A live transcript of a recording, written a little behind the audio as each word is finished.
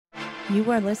You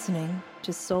are listening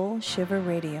to Soul Shiver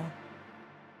Radio.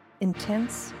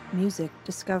 Intense music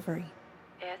discovery.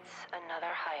 It's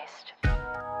another heist.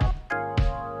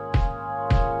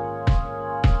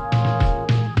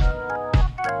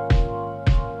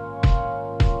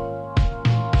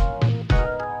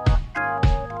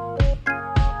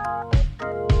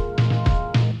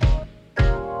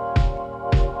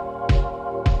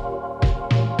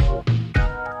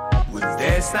 Well,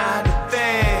 there's not a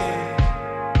thing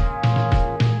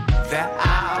that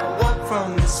I want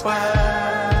from this world.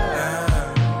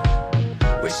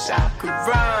 Wish I could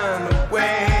run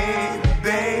away,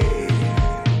 babe.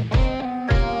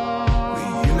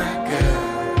 Will you, my girl?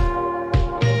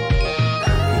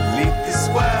 Leave this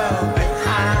world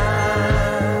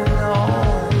behind.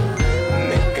 Oh,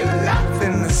 make a life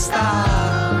in the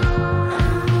stars.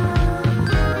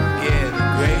 Get a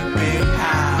great big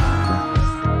house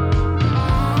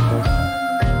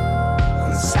on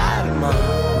the side of my.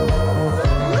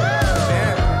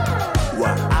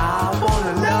 Well, I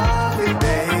wanna love you,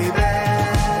 baby.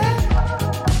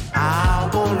 I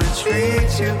wanna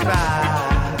treat you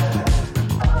right.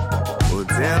 Well,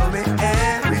 tell me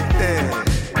everything.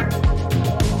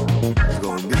 It's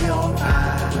gonna be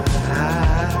alright.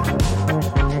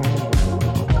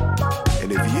 And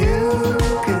if you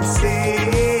can see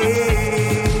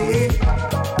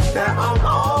that I'm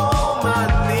on my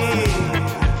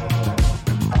knees,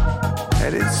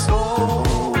 and it's so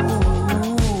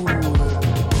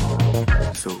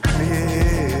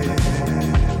clear.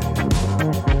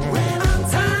 When I'm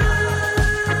tired,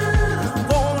 I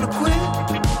wanna quit,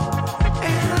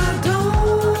 and I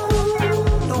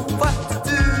don't know what to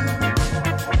do.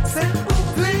 Simple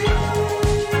please,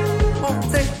 won't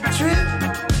take a trip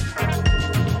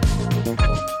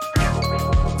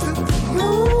to the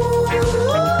moon.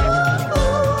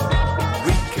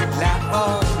 We could laugh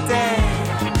all day,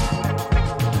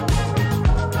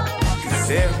 'cause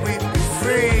then we'd be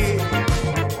free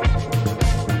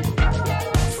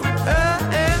from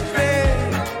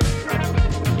everything.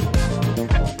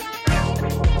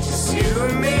 Just you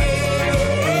and me,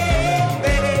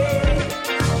 baby.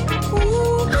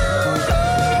 Ooh.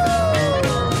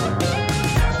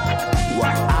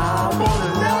 Why I wanna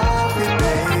love you,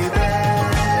 baby.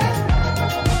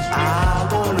 I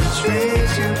wanna treat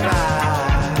you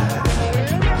right.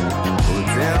 Oh,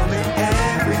 tell me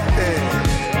everything.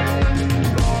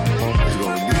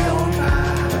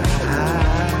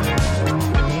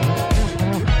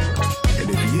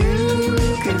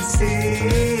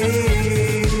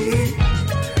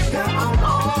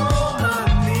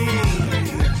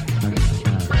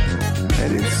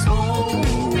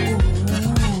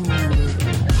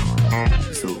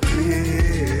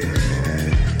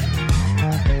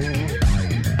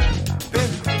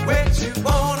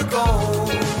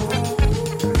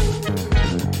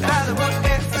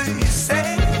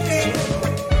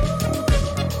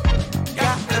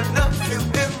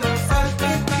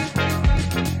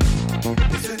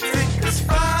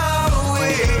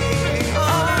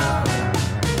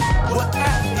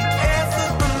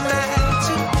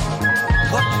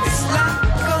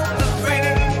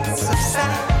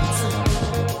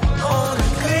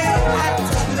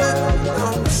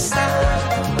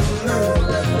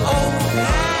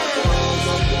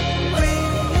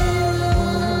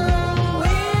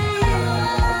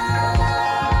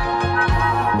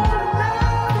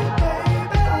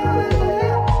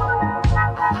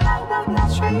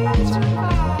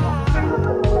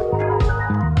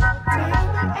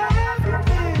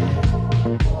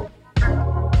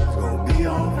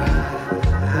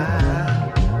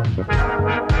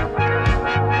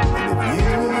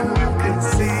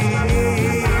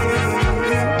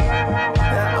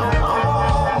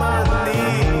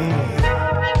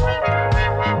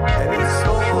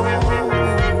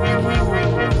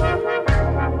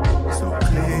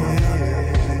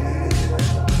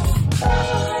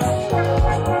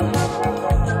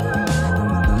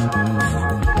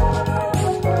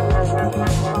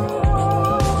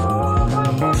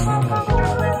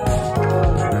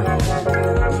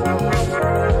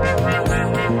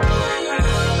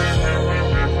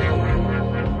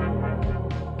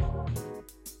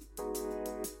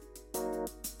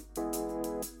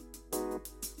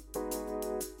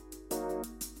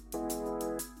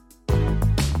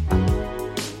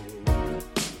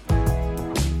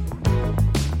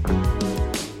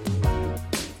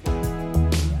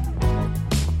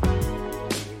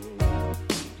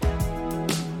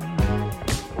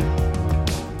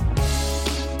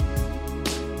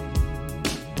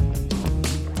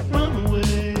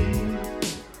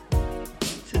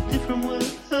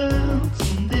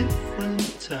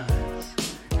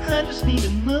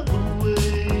 another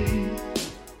way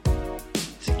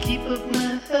to keep up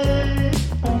my head,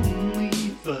 only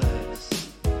vice.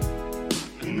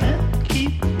 And I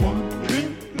keep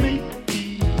wondering,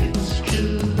 maybe it's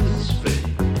just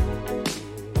fate,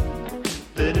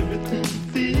 that everything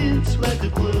fits like a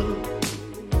glove.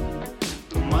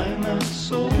 Why am I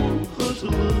so hard to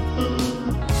love?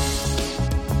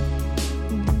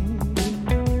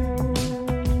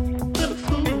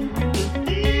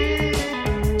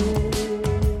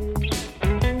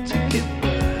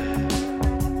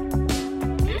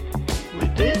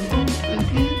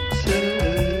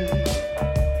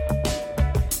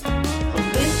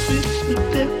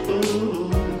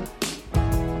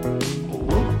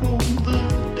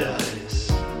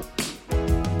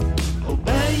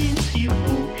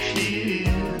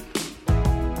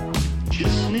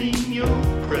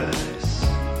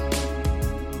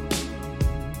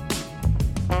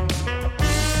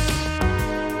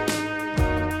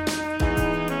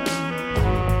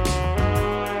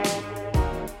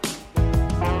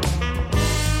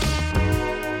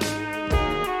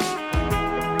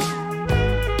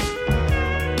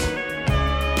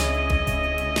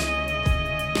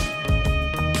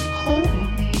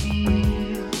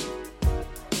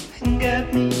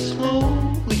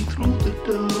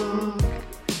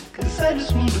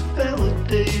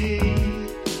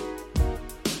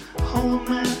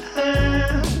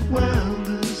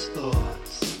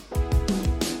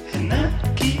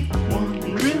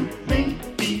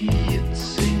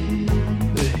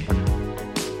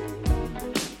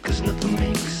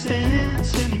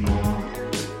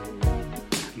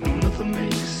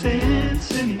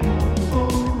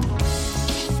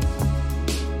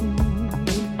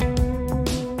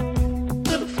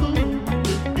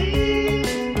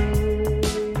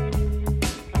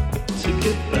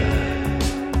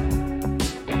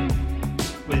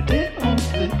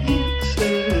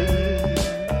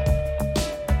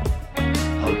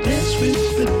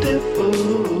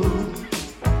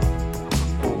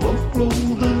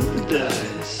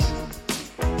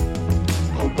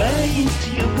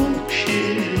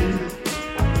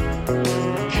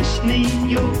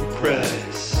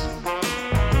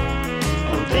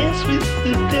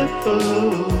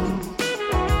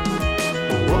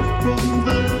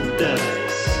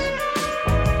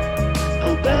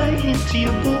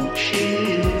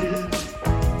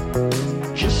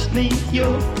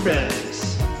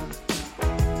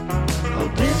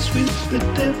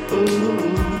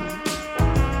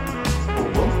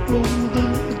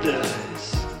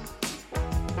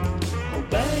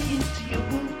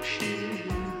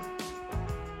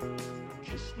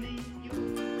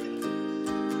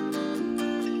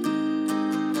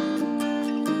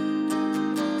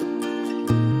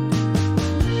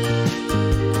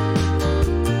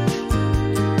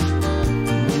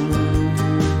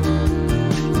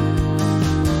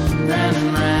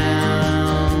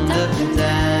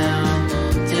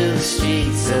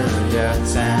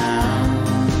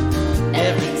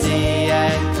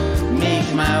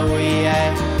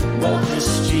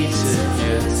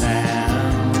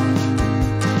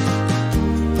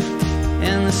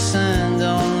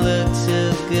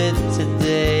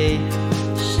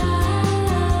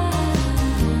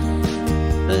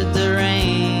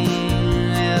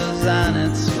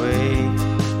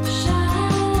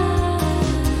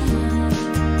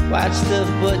 Watch the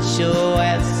butcher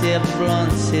as he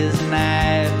blunts his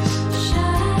knives.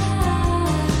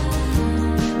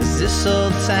 As this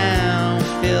old town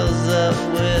fills up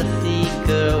with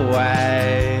eager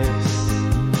wives.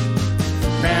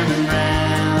 Round and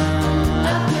round,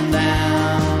 up and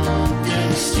down, through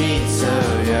the streets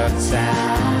of your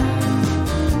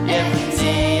town. Every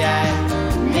day I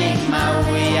make my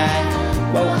way,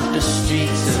 I walk the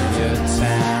streets of your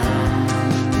town.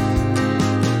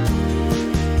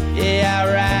 Yeah, I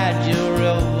ride your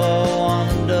river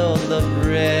under the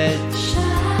bridge.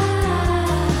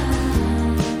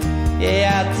 Yeah,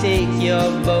 I take your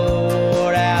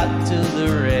boat out to the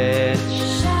ridge.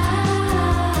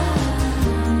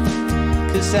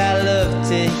 'Cause I love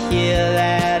to hear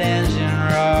that engine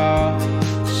roar.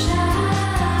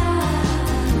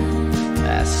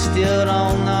 I still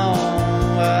don't know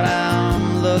what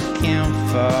I'm looking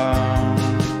for.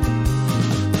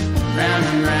 Round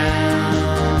and round,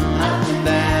 up and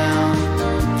down,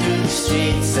 through the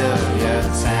streets of your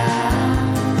town.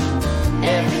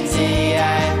 Every day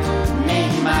I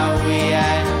make my way,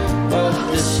 I walk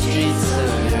the streets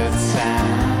of your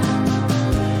town.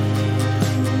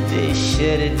 They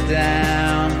shut it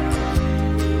down,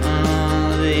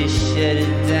 oh, they shut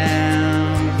it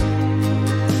down.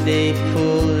 They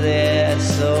pull their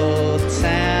soul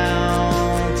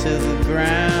town to the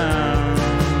ground.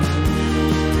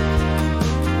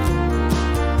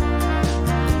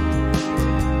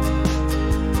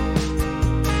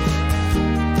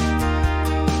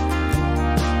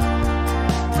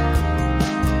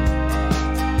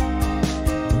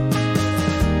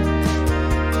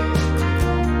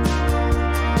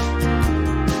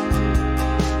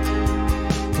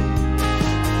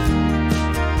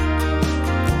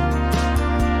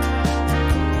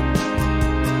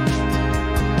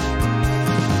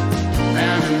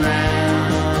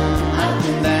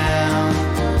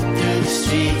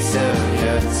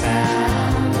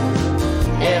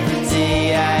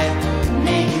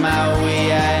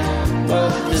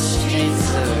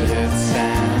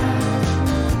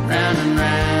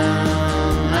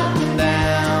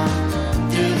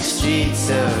 streets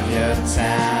of your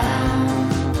town.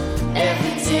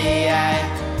 Every day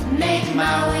I make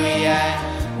my way,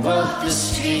 I walk the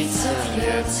streets of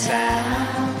your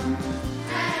town.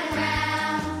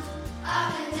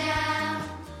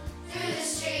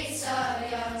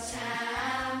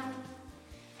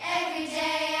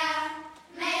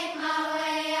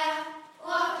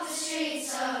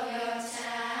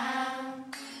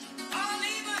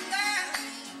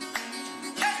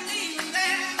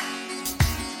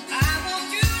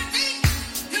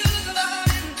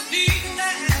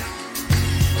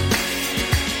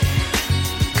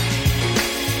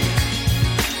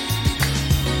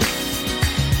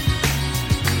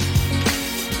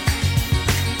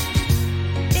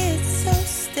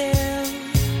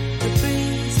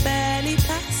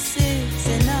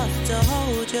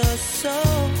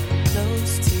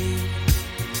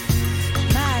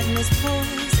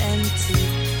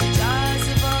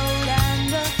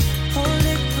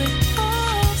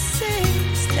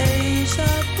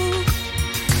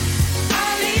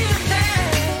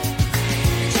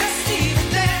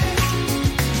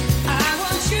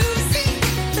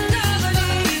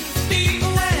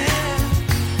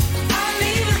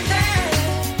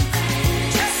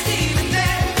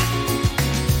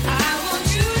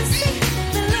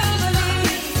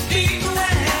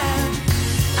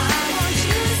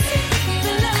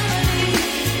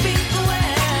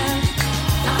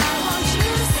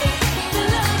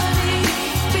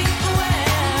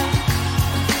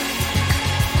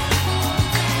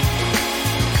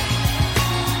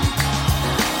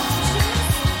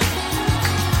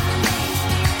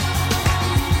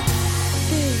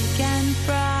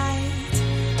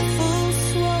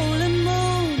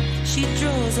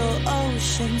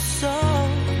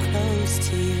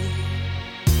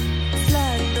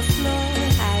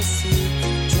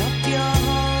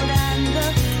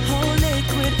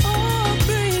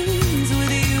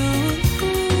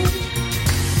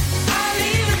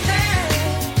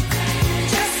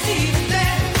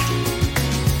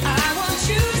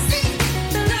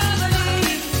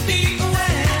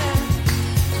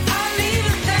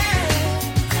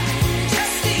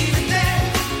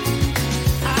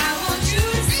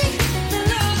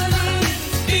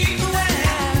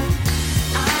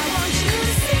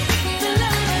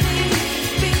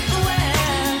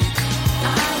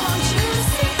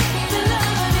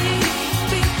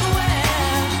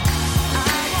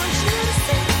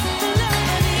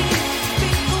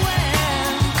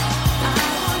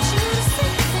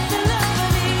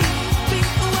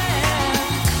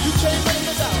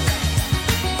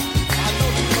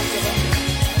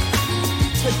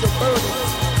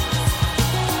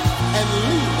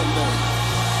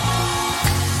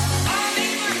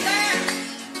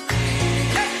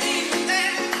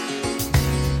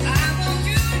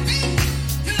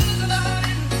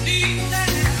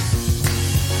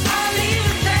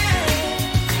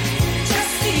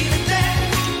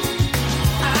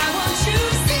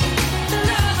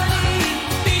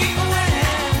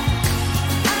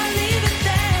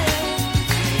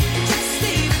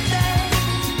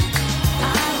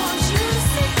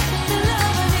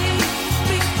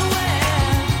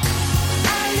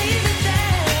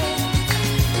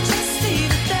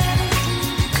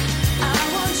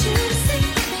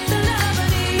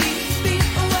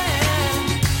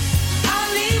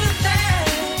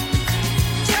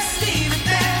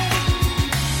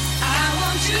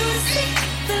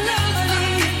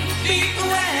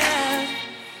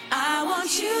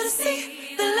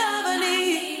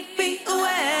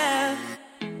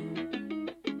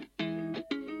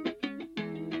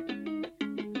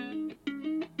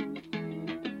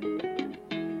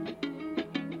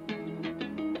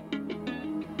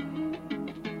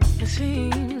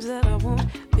 seems that I won't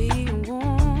be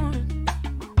warned.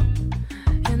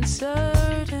 And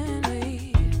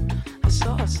certainly I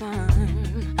saw a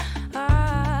sign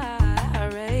I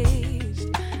raised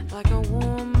like a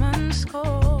woman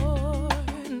scorned.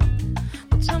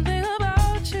 But something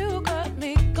about you got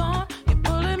me gone. You're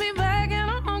pulling me back and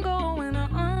I'm going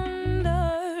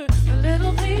under. A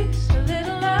little peace, a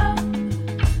little love,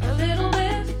 a little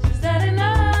this, is that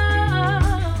enough?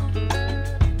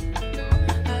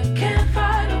 I can't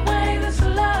fight away this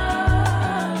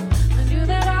love. I knew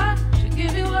that I should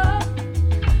give you up.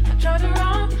 I tried to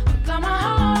run, but got my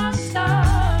heart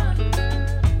stuck.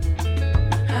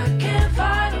 I can't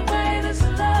fight away this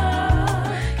love.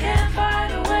 Can't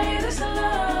fight away this love.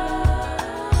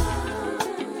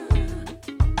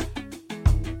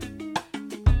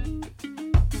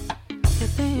 The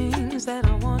things that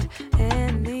I want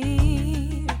and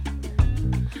need,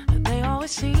 they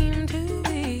always seem to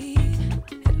be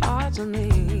at odds with me.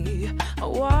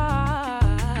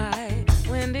 Why?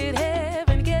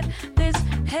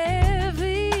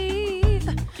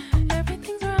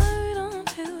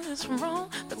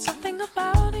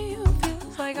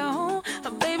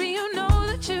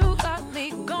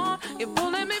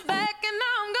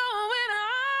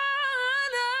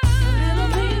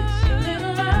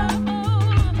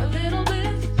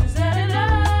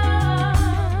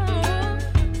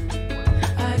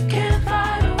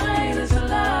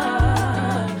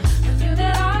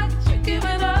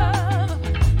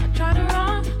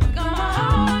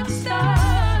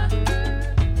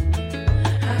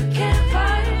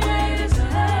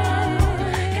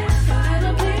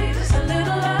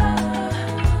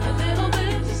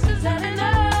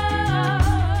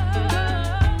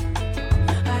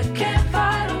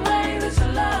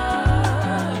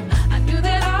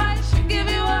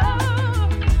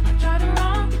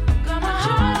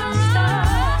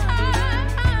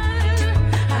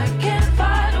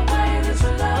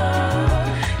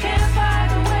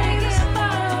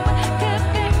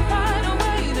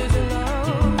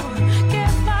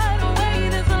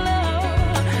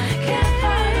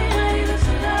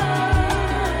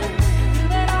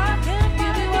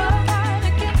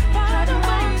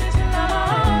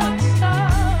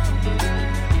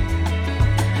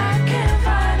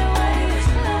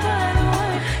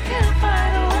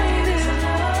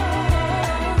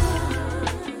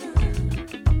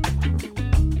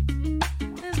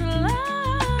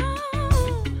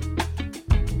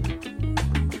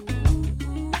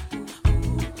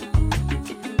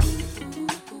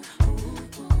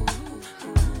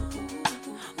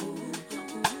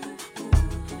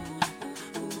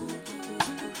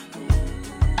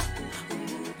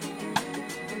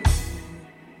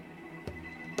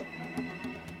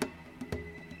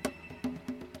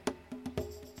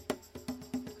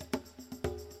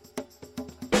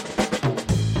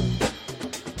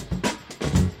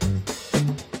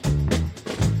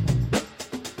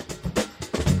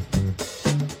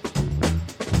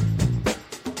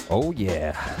 Oh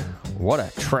yeah, what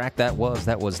a track that was.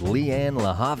 That was Leanne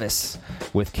LaHavis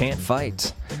with Can't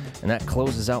Fight. And that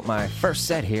closes out my first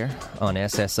set here on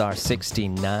SSR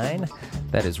 69.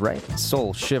 That is right,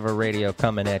 Soul Shiver Radio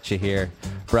coming at you here.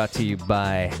 Brought to you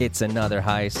by It's Another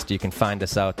Heist. You can find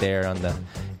us out there on the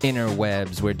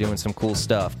interwebs. We're doing some cool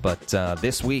stuff. But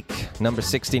this week, number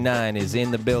 69 is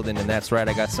in the building, and that's right,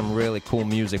 I got some really cool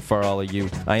music for all of you.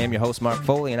 I am your host, Mark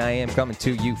Foley, and I am coming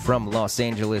to you from Los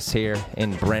Angeles here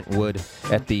in Brentwood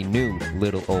at the new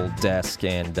Little Old Desk.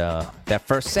 And that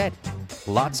first set,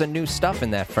 lots of new stuff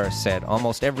in that first set.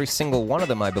 Almost every single one of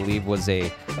them, I believe, was a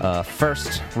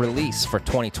first release for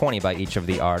 2020 by each of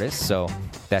the artists. So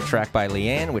that track by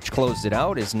Leanne, which closed it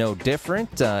out, is no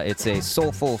different. It's a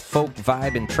soulful folk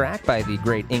vibe and track by the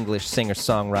great English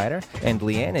singer-songwriter. And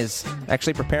Leanne is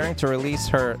actually preparing to release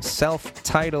her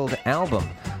self-titled album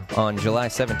on July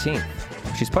 17th.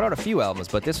 She's put out a few albums,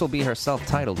 but this will be her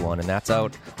self-titled one, and that's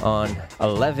out on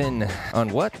July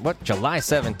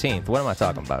 17th. What am I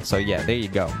talking about? So yeah, there you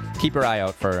go. Keep your eye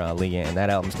out for Leanne. That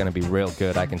album's going to be real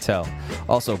good, I can tell.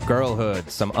 Also, Girlhood,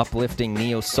 some uplifting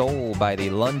neo-soul by the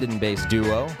London-based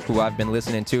duo, who I've been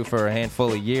listening to for a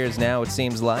handful of years now, it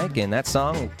seems like, and that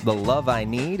song, The Love I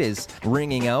Need, is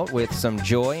ringing out with some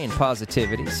joy and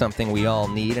positivity, something we all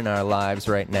need in our lives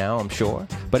right now, I'm sure.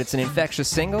 But it's an infectious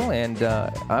single, and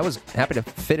I was happy to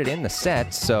fit it in the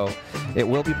set, so it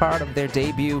will be part of their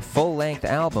debut full-length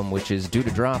album, which is due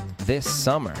to drop this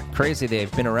summer. Crazy,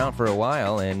 they've been around for a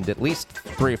while, and at least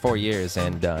 3 or 4 years,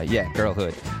 and yeah,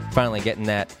 Girlhood finally getting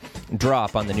that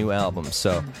drop on the new album,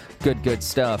 so good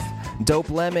stuff.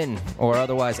 Dope Lemon, or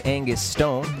otherwise Angus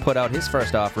Stone, put out his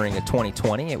first offering in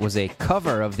 2020. It was a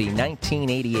cover of the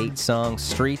 1988 song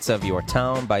Streets of Your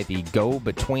Town by the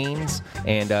Go-Betweens,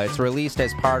 and it's released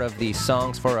as part of the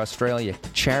Songs for Australia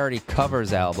charity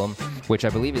covers album, which I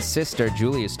believe his sister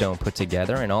Julia Stone put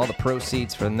together, and all the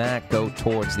proceeds from that go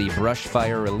towards the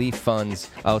brushfire relief funds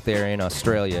out there in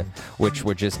Australia, which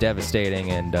were just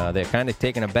devastating, and they're kind of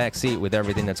taking a back seat with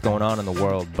everything that's going on in the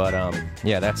world, but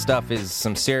yeah, that stuff is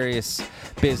some serious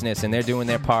business, and they're doing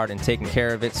their part and taking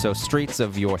care of it. So Streets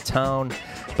of Your Town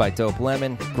by Dope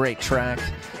Lemon, great track.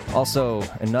 Also,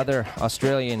 another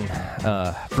Australian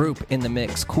group in the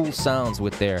mix, Cool Sounds,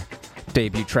 with their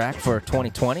debut track for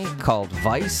 2020 called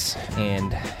Vice,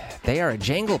 and they are a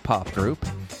jangle pop group,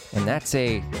 and that's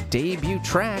a debut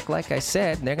track. Like I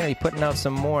said, they're going to be putting out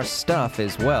some more stuff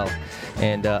as well,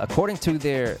 and according to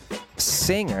their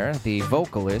singer, the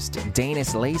vocalist,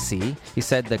 Danis Lacey, he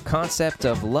said the concept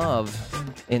of love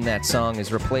in that song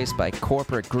is replaced by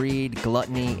corporate greed,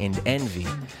 gluttony, and envy,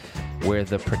 where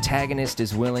the protagonist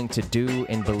is willing to do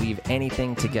and believe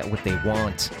anything to get what they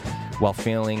want while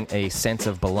feeling a sense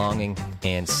of belonging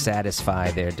and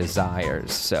satisfy their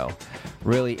desires. So,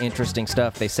 really interesting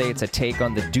stuff. They say it's a take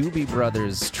on the Doobie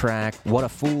Brothers track, What a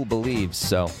Fool Believes.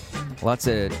 So, lots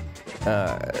of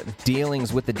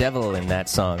dealings with the devil in that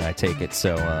song, I take it.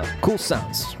 So, cool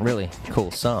sounds. Really cool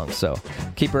song. So,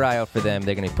 keep your eye out for them.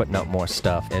 They're going to be putting out more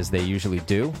stuff, as they usually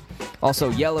do.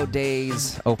 Also, Yellow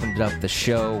Days opened up the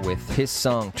show with his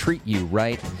song, Treat You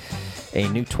Right, a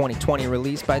new 2020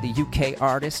 release by the UK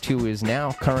artist who is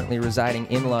now currently residing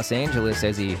in Los Angeles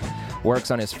as he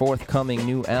works on his forthcoming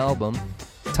new album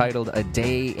titled A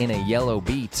Day in a Yellow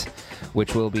Beat,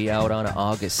 which will be out on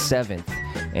August 7th.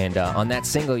 And on that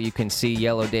single, you can see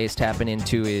Yellow Days tapping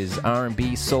into his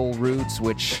R&B soul roots,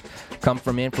 which come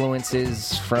from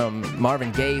influences from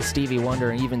Marvin Gaye, Stevie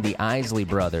Wonder, and even the Isley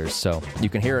Brothers. So you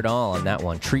can hear it all on that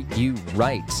one, Treat You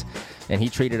Right. And he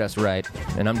treated us right,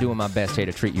 and I'm doing my best here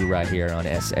to treat you right here on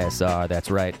SSR, that's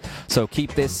right. So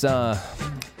keep this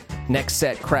next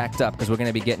set cracked up, because we're going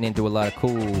to be getting into a lot of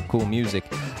cool music.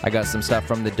 I got some stuff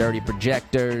from the Dirty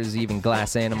Projectors, even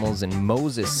Glass Animals, and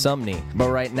Moses Sumney. But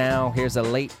right now, here's a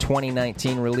late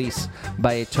 2019 release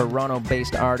by a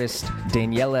Toronto-based artist,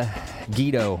 Daniela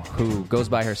Guido, who goes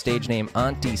by her stage name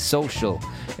Auntie Social,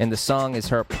 and the song is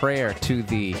her prayer to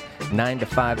the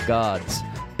 9-to-5 gods,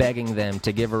 begging them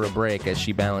to give her a break as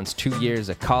she balanced 2 years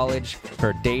of college,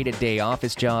 her day-to-day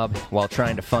office job, while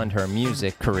trying to fund her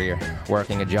music career,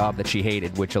 working a job that she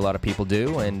hated, which a lot of people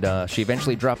do, and she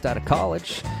eventually dropped out of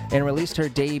college and released her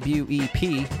debut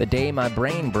EP, The Day My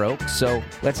Brain Broke. So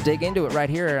let's dig into it right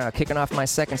here. Kicking off my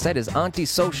second set is Auntie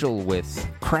Social with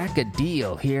Crack a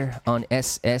Deal here on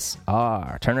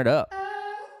SSR. Turn it up.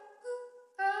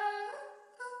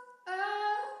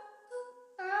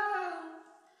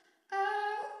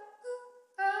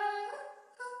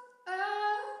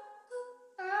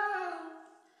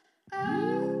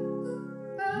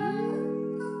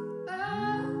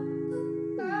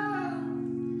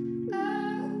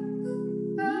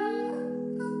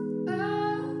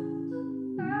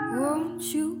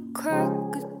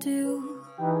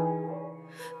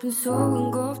 Been so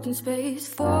engulfed in space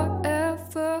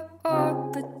forever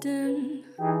orbiting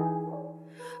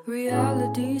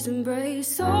reality's embrace.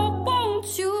 So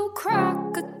won't you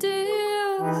crack a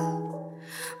deal?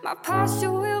 My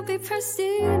posture will be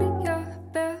pristine in your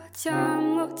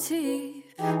bedtime motif.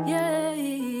 Yeah,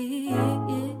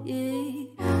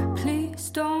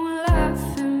 please don't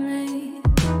laugh at me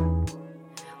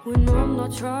when I'm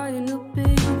not trying to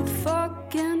be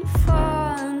fucking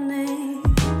funny.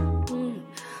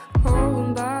 Oh,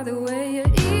 and by the way, your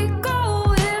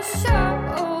ego is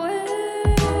showing.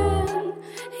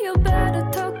 You better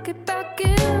tuck it back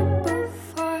in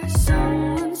before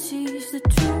someone sees the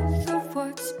truth of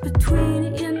what's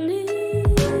between your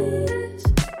knees.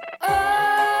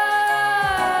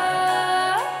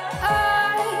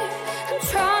 I'm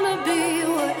trying to be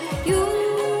what you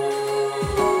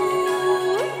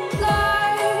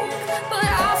like, but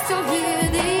I still hear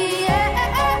the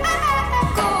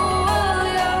echo of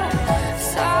your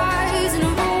sighs in a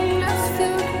room that's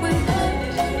filled with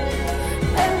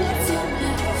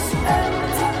emptiness,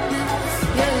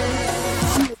 yeah.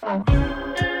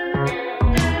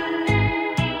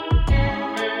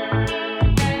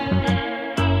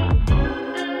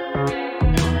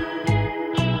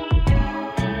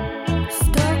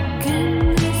 Stuck in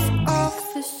this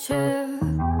office chair.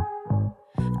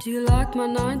 Do you like my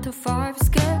 9 to 5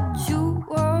 schedule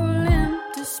in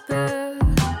despair?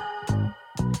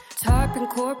 Typing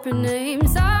corporate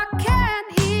names I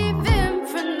can't even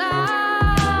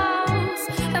pronounce,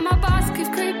 and my boss keeps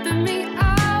creeping me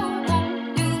out.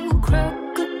 Won't you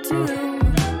crack a deal?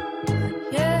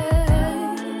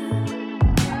 Yeah,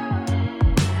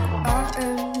 I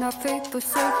am not faithful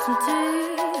certainty.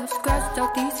 I've scratched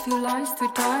out these few lines 3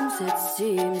 times it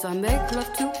seems. I make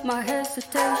love to my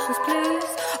hesitations, please.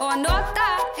 Oh, I know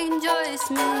that enjoys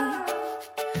me.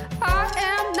 I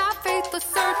am not faithful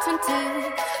certainty,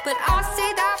 but I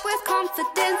say that with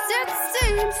confidence it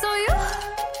seems. So you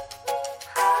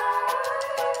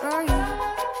are you?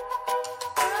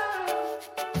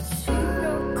 See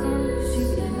your colors, see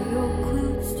your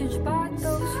clues, stitched by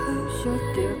those who shut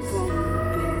their bone.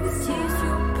 The tears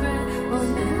you pray on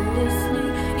endlessly.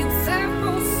 You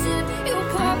pharaoh sin, you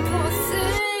poor thing.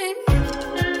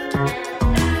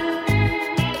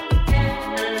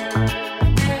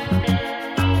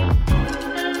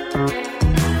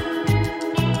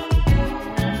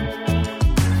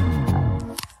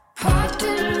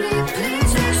 Pardon me,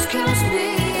 please excuse me.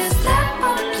 Is that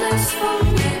a place for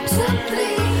me to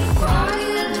bleed?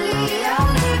 Quietly, I'll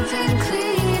leave it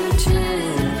clean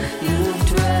until you've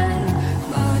drank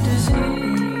my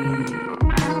disease.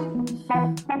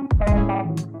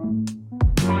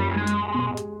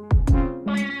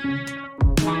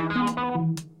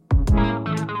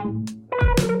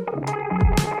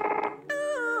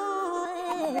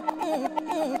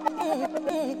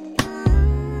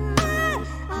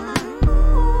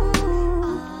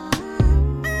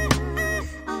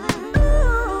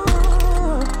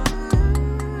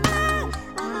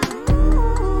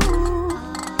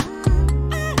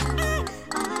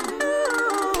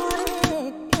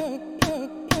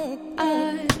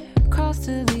 I crossed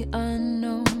to the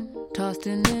unknown, tossed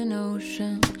in an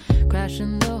ocean,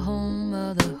 crashing the home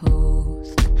of the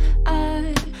host.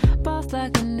 I bossed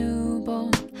like a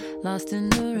newborn, lost in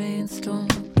the rainstorm,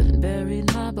 and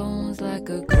buried my bones like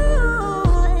a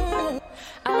ghost.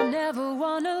 I never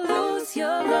wanna lose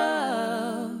your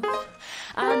love.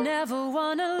 I never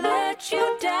wanna let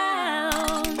you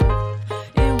down.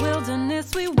 In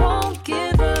wilderness we won't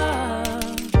give up.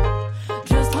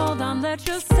 Just hold on, let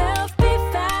yourself be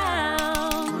found.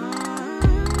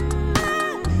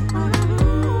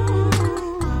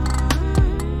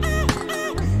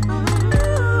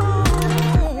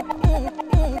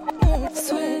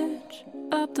 Switch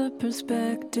up the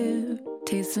perspective,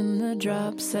 tasting the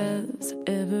drops as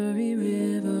every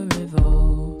river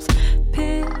revolves.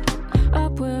 Pick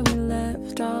up where we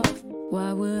left off.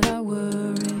 Why would I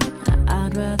worry?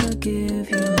 I'd rather give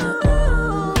you my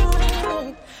all.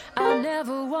 I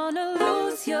never wanna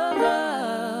lose your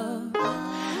love.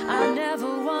 I never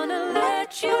wanna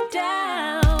let you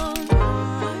down.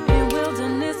 In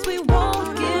wilderness we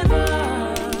won't give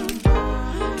up.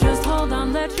 Just hold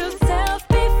on, let yourself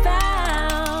be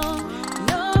found.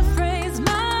 Your phrase,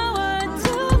 my word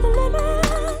to the limit.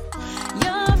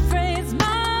 Your phrase,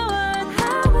 my word,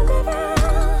 how I live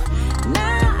it.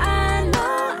 Now I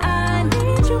know I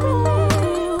need you with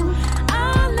me.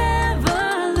 I'll never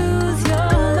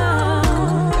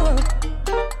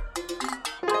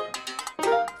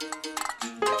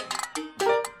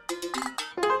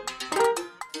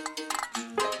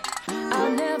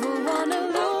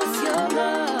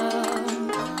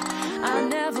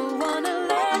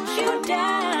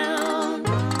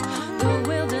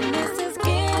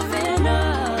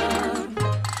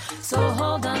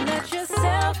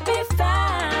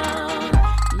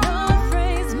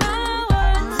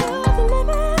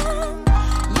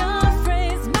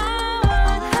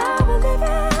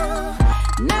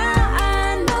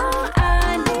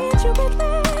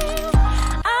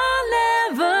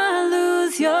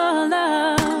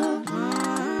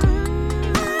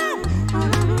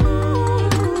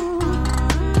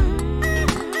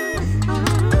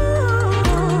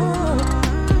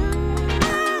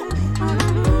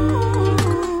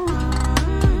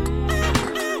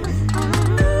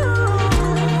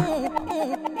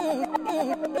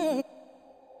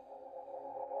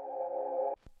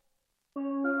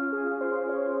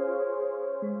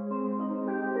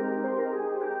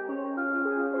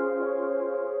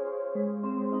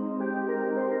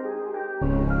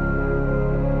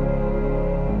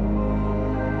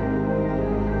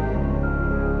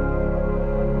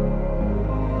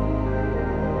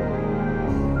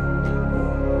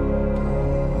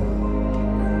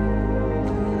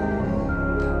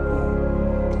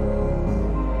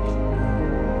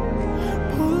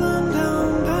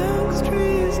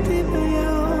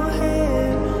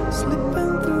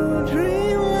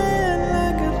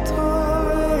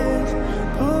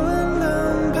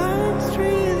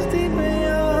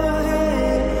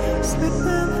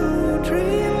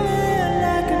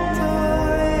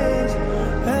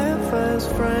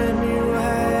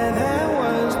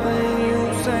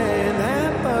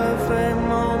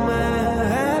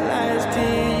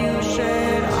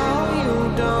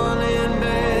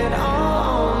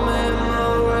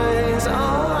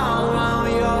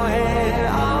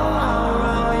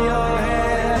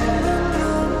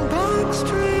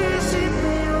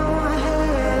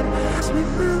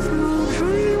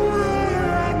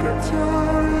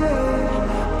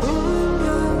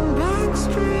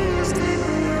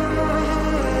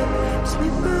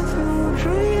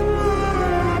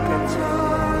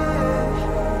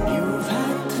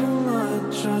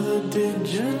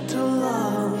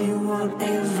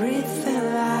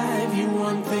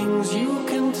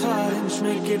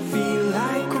touch, make it feel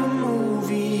like a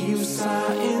movie you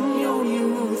saw in your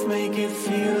youth. Make it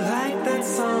feel like that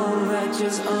song that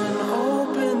just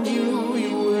unopened you.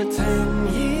 You were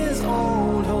 10 years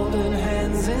old, holding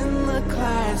hands in the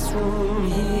classroom.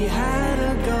 He had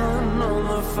a gun on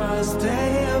the first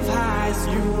day of high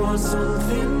school. You want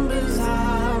something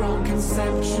bizarre on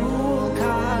conceptual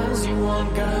cars. You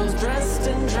want girls dressed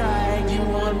in drag. You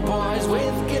want boys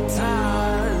with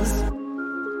guitars.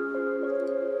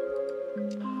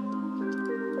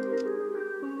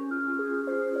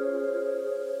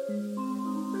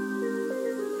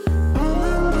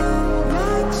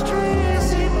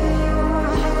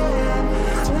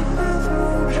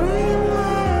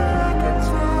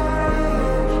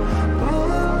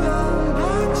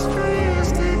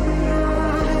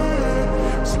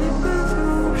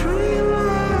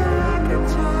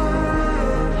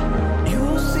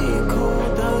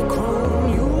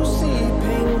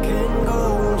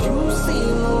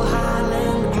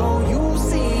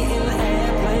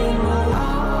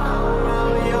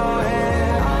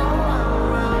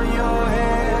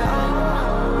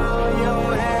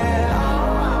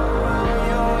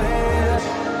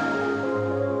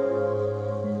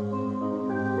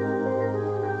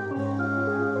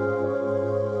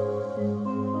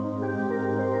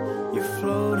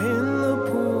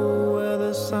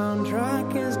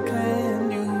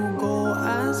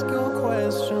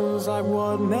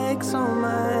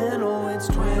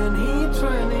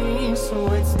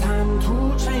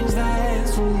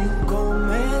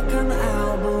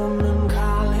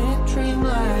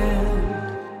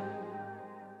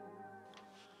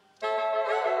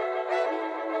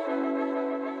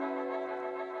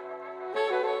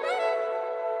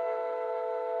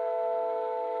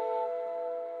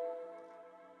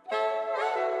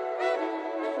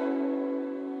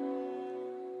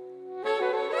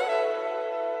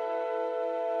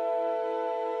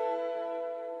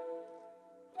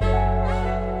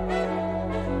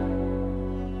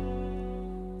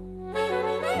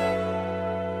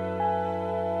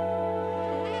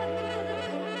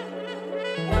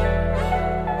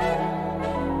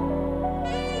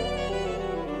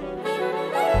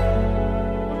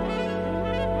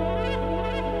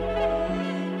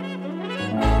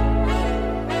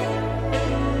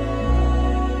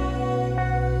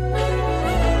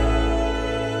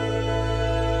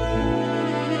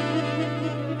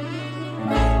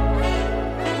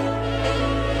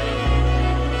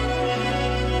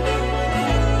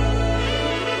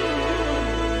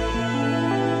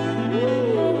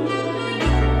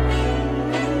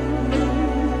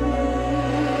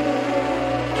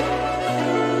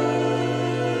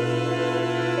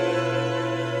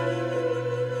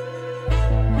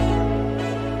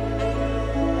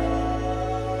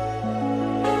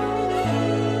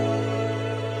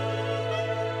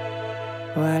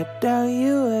 Why don't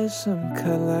you add some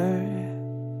color?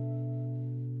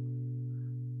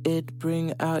 It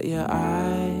bring out your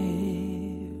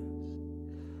eyes.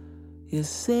 You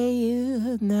say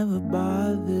you'd never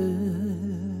bother,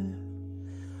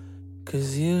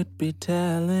 'cause you'd be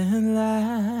telling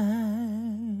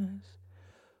lies.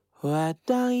 Why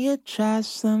don't you try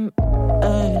some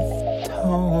earth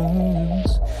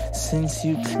tones, since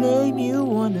you claim you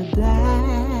wanna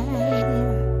die?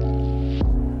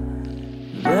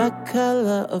 The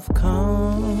color of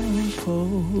compost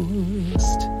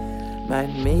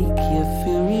might make you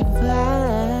feel revived.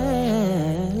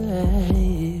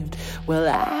 Well,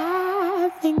 I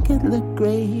think it looked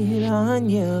great on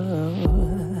you.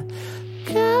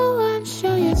 Go and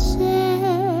show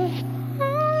yourself.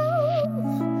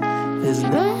 There's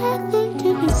nothing to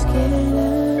be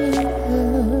scared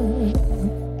of.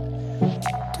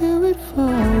 Do it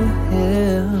for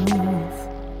health.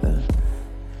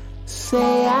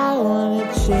 Say I wanna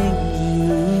change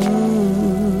you.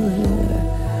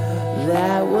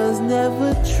 That was never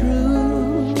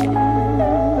true.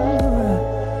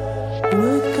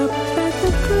 Look up at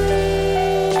the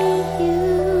graves.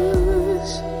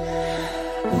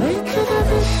 We could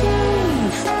have a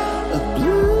shades of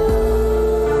blue.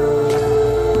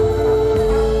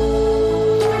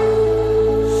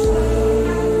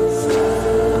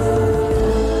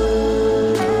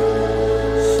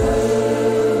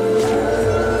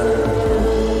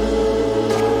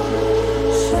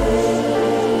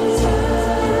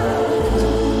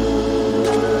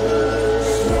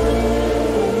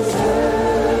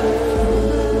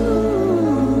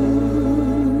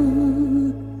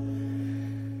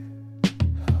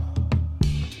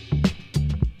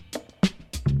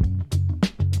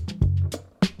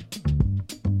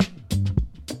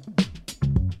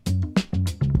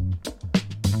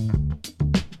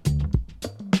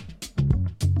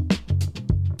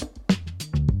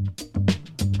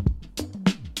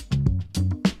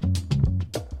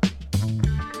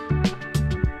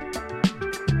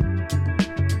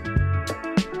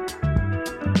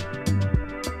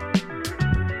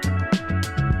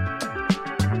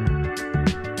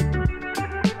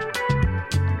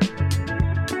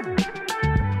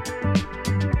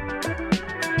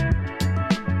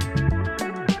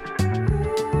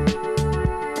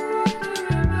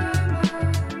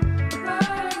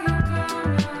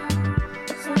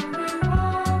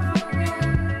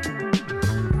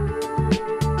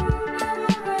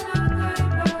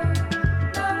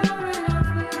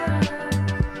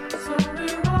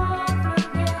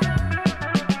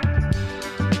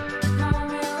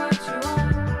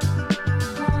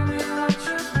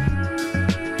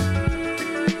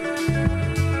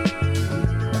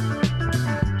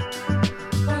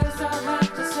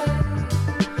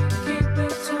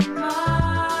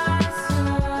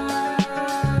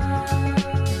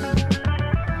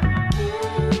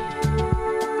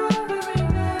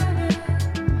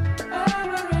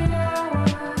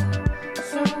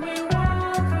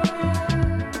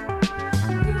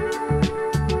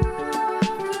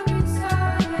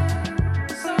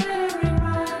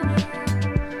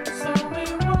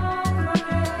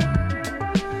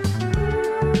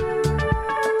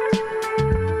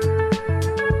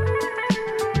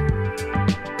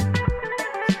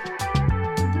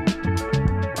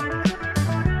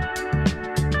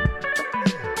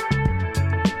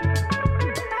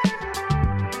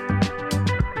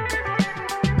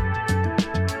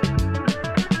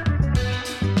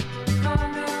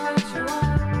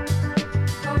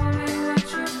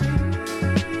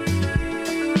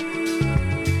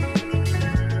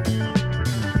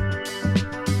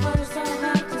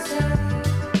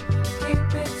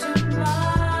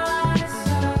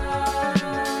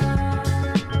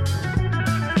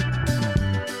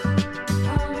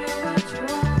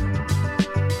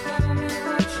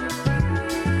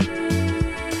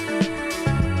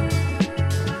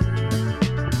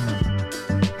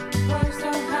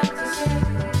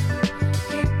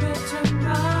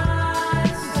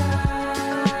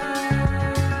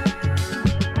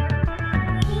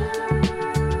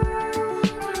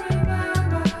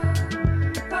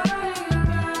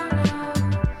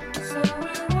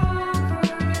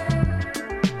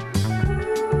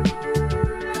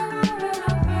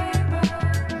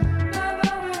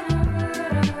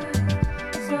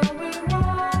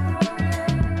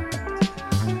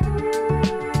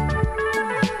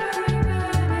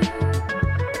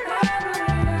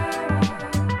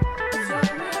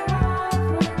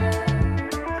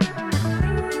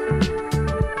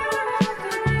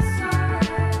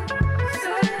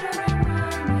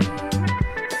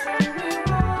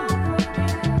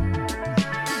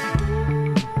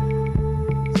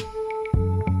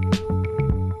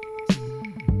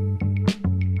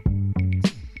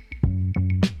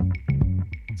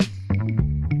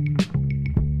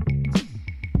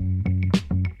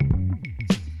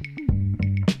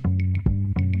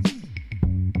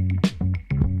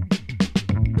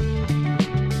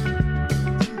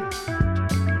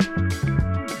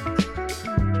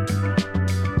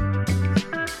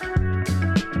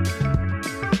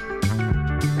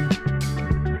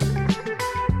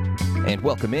 And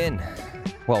welcome in.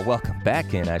 Well, welcome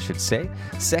back in, I should say.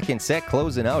 Second set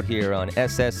closing out here on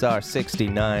SSR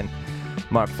 69.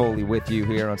 Mark Foley with you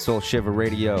here on Soul Shiver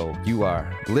Radio. You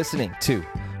are listening to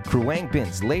Kruang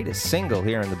Bin's latest single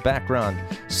here in the background,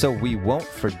 So We Won't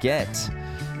Forget.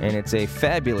 And it's a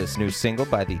fabulous new single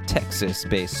by the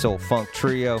Texas-based soul funk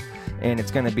trio, and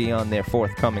it's going to be on their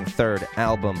forthcoming third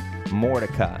album,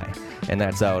 Mordecai. And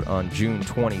that's out on June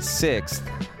 26th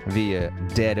via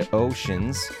Dead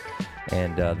Oceans.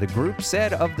 And the group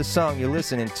said of the song you're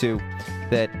listening to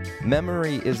that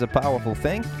memory is a powerful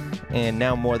thing, and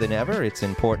now more than ever, it's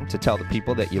important to tell the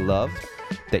people that you love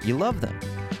them.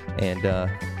 And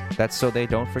that's so they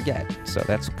don't forget. So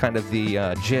that's kind of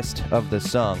the gist of the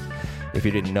song, if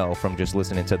you didn't know from just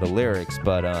listening to the lyrics.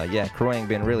 But yeah, Kruang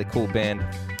Bin, really cool band.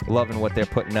 Loving what they're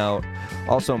putting out.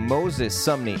 Also, Moses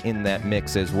Sumney in that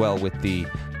mix as well with the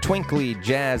twinkly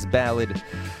jazz ballad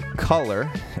Color,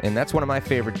 and that's one of my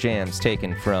favorite jams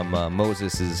taken from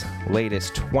Moses'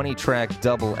 latest 20-track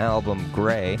double album,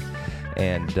 Gray,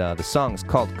 and the song is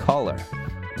called Color.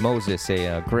 Moses,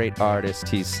 a great artist.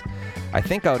 He's, I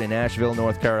think, out in Asheville,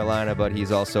 North Carolina, but he's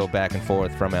also back and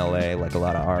forth from LA like a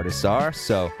lot of artists are,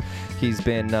 so he's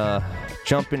been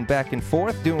jumping back and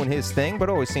forth, doing his thing, but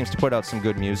always seems to put out some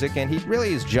good music, and he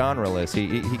really is genreless.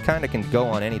 He kind of can go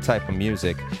on any type of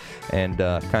music and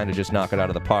kind of just knock it out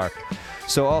of the park.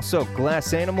 So also,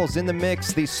 Glass Animals in the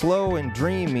mix, the slow and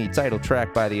dreamy title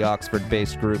track by the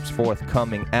Oxford-based group's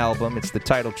forthcoming album. It's the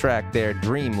title track there,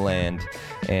 Dreamland,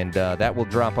 and that will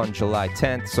drop on July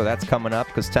 10th, so that's coming up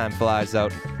because time flies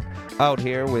out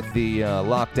here with the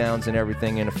lockdowns and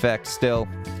everything in effect still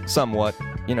somewhat.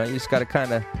 You know, you just got to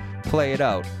kind of play it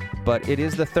out. But it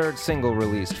is the third single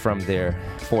released from their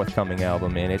forthcoming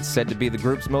album, and it's said to be the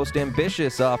group's most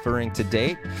ambitious offering to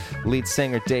date. Lead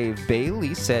singer Dave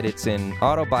Bailey said it's an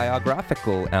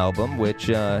autobiographical album, which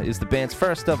is the band's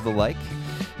first of the like.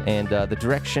 And the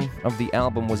direction of the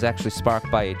album was actually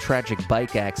sparked by a tragic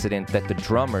bike accident that the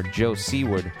drummer, Joe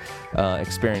Seward,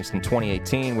 experienced in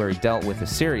 2018, where he dealt with a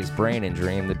serious brain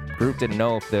injury. And the group didn't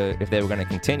know if they were going to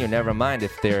continue, never mind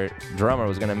if their drummer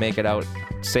was going to make it out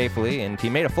safely. And he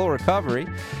made a full recovery.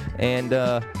 And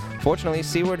fortunately,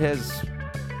 Seward has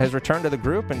returned to the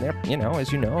group, and they're,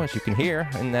 as you can hear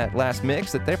in that last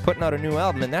mix, that they're putting out a new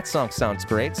album, and that song sounds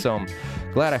great, so I'm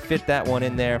glad I fit that one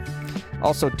in there.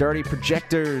 Also, Dirty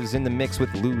Projectors in the mix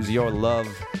with Lose Your Love,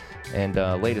 and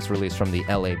latest release from the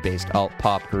LA-based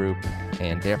alt-pop group,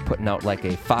 and they're putting out like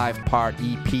a 5-part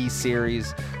EP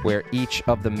series where each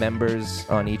of the members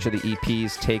on each of the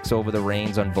EPs takes over the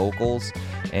reins on vocals,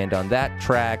 and on that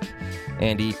track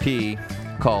and EP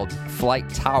called Flight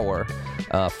Tower,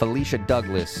 Felicia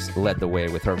Douglas led the way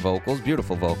with her vocals,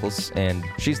 beautiful vocals, and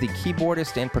she's the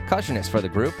keyboardist and percussionist for the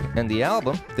group. And the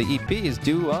album, the EP, is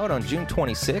due out on June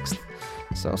 26th,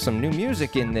 so some new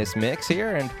music in this mix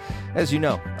here. And as you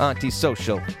know,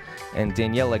 Antisocial and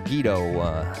Daniela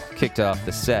Guido kicked off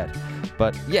the set.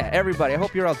 But yeah, everybody, I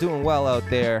hope you're all doing well out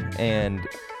there, and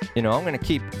I'm going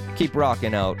to keep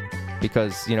rocking out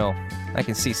because, I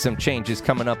can see some changes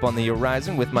coming up on the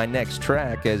horizon with my next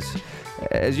track,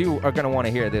 as you are going to want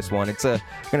to hear this one. It's going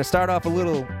to start off a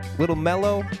little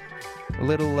mellow, a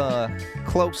little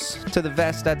close to the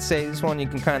vest, I'd say. This one you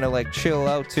can kind of like chill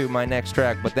out to, my next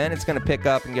track, but then it's going to pick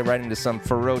up and get right into some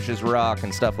ferocious rock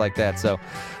and stuff like that. So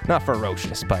not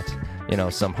ferocious, but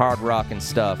some hard rock and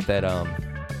stuff that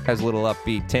has a little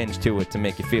upbeat tinge to it to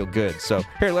make you feel good. So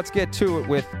here, let's get to it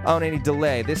without any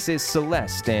delay. This is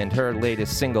Celeste and her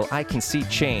latest single, I Can See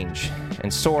Change,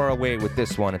 and soar away with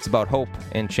this one. It's about hope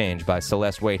and change by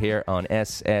Celeste Wade here on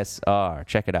SSR.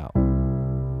 Check it out.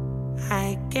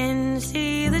 I can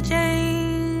see the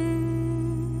change.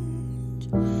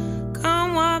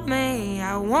 Come what may,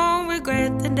 I won't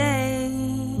regret the day.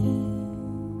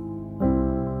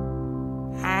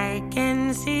 I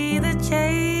can see the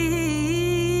change.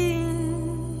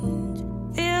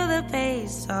 Feel the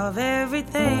pace of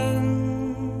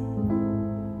everything.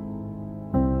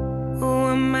 Who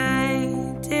am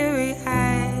I,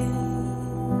 teary-eyed?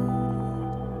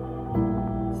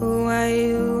 Who are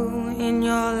you in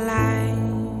your life?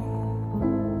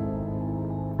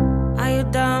 Are you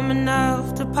dumb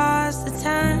enough to pass the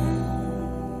time?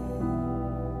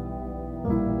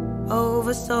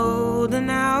 Oversold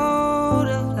and out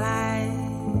of life.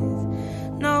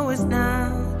 No, it's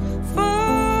not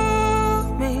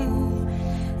for me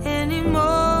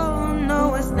anymore.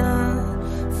 No, it's not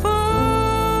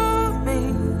for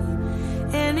me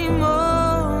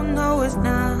anymore. No, it's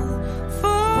not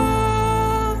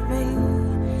for me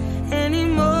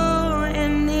anymore,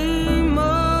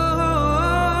 anymore.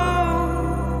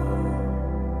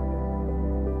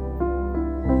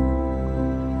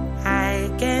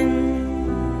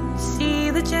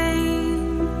 the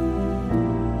change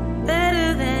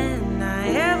better than I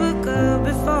ever could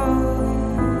before.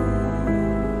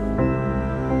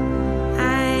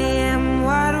 I am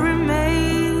what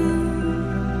remains,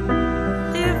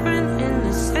 different in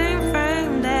the same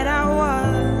frame that I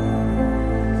was.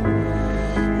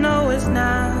 No, it's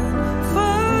not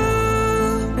for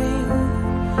me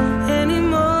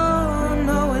anymore.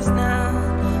 No, it's not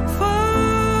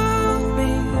for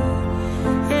me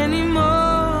anymore.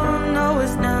 No,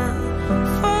 it's not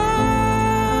for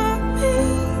me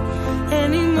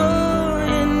anymore,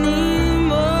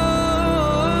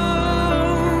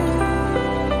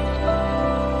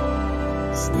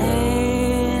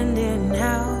 Standing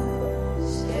out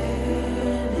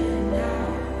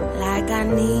like I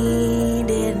need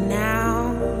it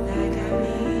now,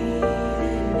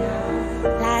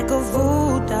 like a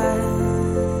fool does.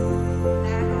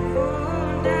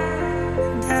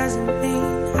 Doesn't mean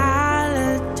I'll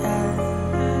adjust.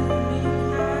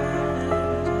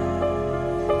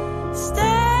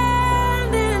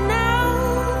 Standing out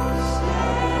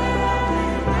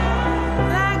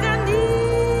like I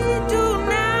need you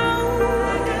now,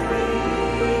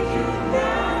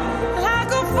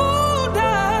 like a fool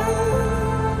does.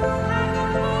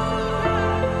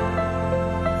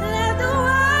 Let the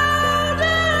world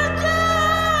adjust.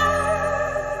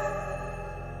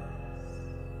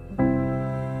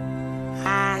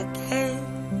 I can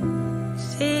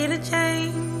see the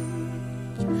change.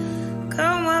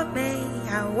 Come what may,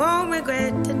 I won't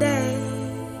regret today.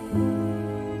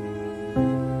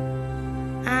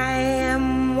 I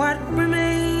am what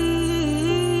remains,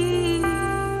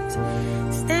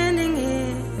 standing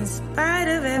here in spite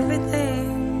of everything.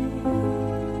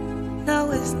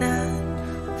 No, it's not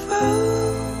for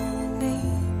me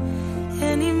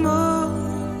anymore.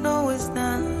 No, it's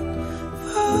not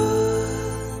for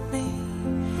me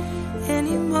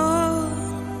anymore.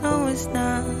 No, it's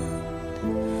not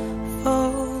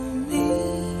for me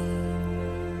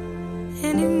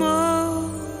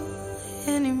anymore,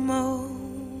 anymore.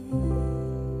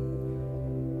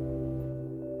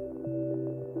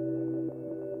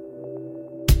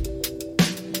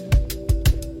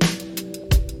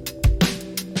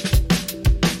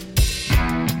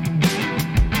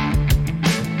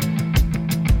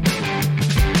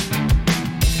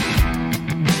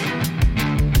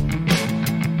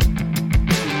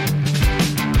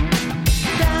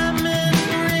 Diamond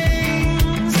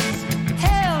rings,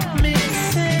 help me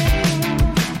sing.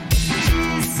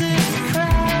 Jesus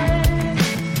Christ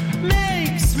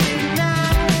makes me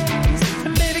nice.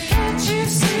 And baby, can't you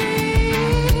see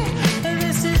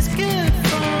this is good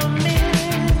for me?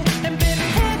 And baby,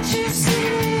 can't you see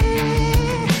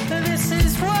this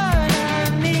is what I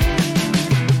need?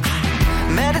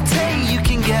 Meditate, you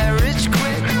can get rich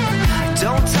quick.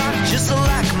 Don't talk, just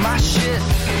like my shit.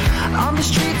 On the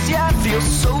streets, yeah, I feel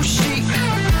so chic.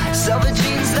 Sell the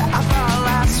jeans that I bought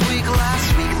last week.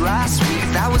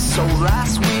 That was so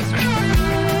last week.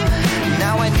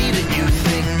 Now I need a new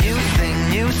thing.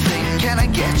 Can I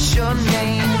get your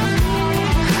name?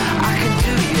 I can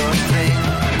do your thing.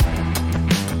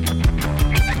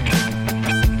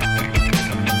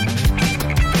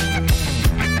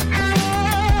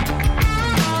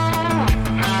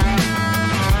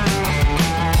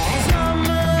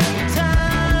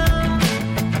 Summertime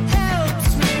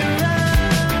helps me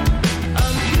run.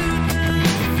 I'm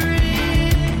gluten-free.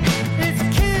 It's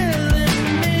killing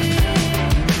me.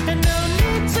 And no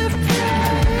need to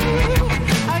pray.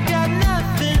 I got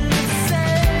nothing to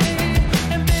say.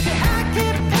 And baby, I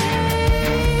get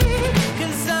paid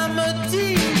 'cause I'm a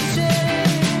DJ.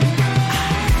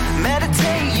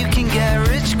 Meditate, you can get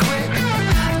rich quick.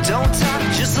 Don't talk,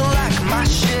 just like my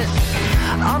shit.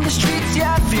 On the streets,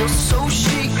 yeah, I feel so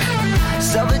chic.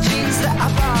 Sell the jeans that I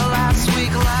bought last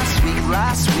week.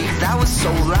 That was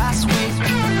so last week.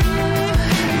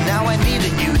 Now I need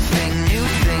a new thing.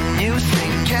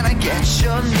 Can I get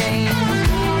your name?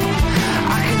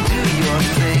 I can do your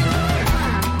thing.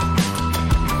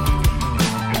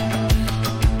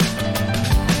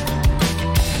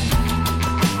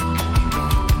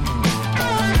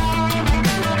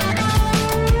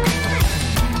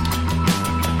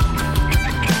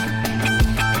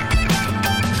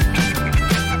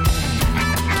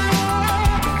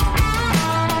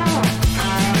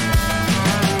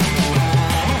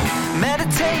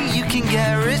 Meditate, you can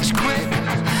get rich quick.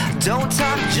 Don't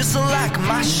talk, just like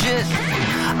my shit.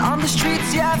 On the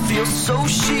streets, yeah, I feel so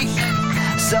chic.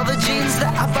 Sell the jeans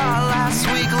that I bought last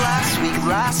week.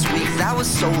 That was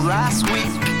so last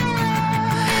week.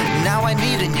 Now I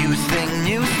need a new thing.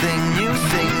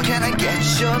 Can I get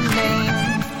your name?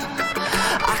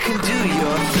 I can do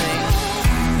your thing.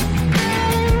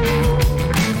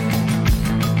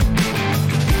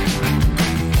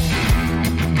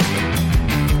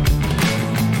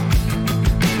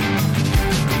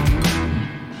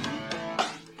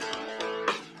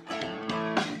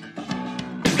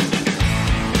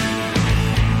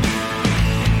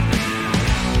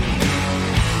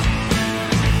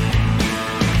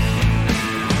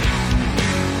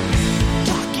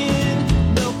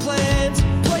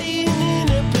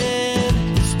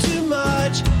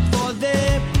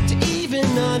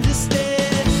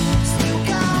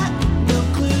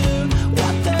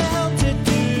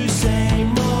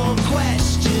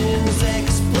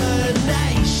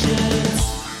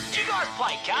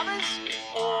 covers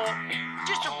or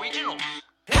just originals?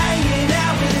 Hanging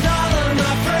out with all of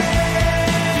my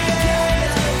friends,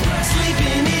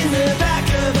 sleeping in the back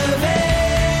of a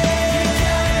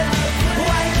van,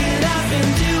 waking up and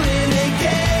doing it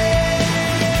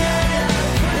again,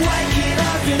 waking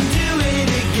up and doing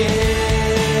it again.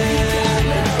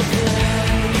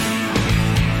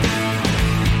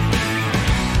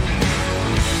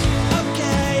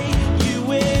 Okay, you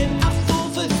win, I fall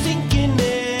for thinking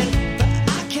it, but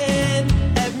I can't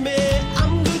admit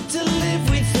I'm good to live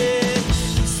with it.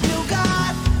 Still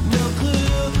got no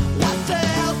clue what the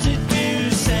hell to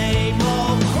do. Same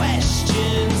old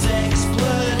questions,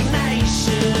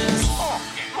 explanations. Oh,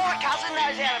 my cousin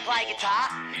knows how to play guitar.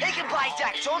 He can play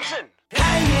Jack Johnson.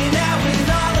 Hanging out with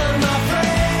all of my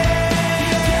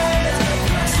friends,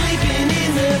 sleeping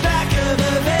in the back of a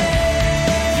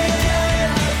van,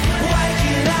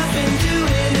 waking up and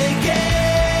doing it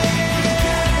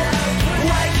again,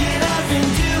 waking up and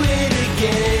doing it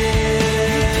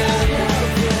again.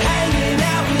 Hanging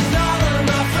out with all of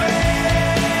my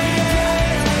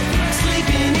friends,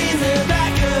 sleeping in the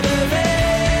back of a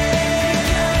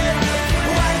van,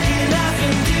 waking up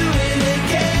and doing it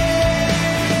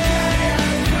again,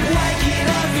 waking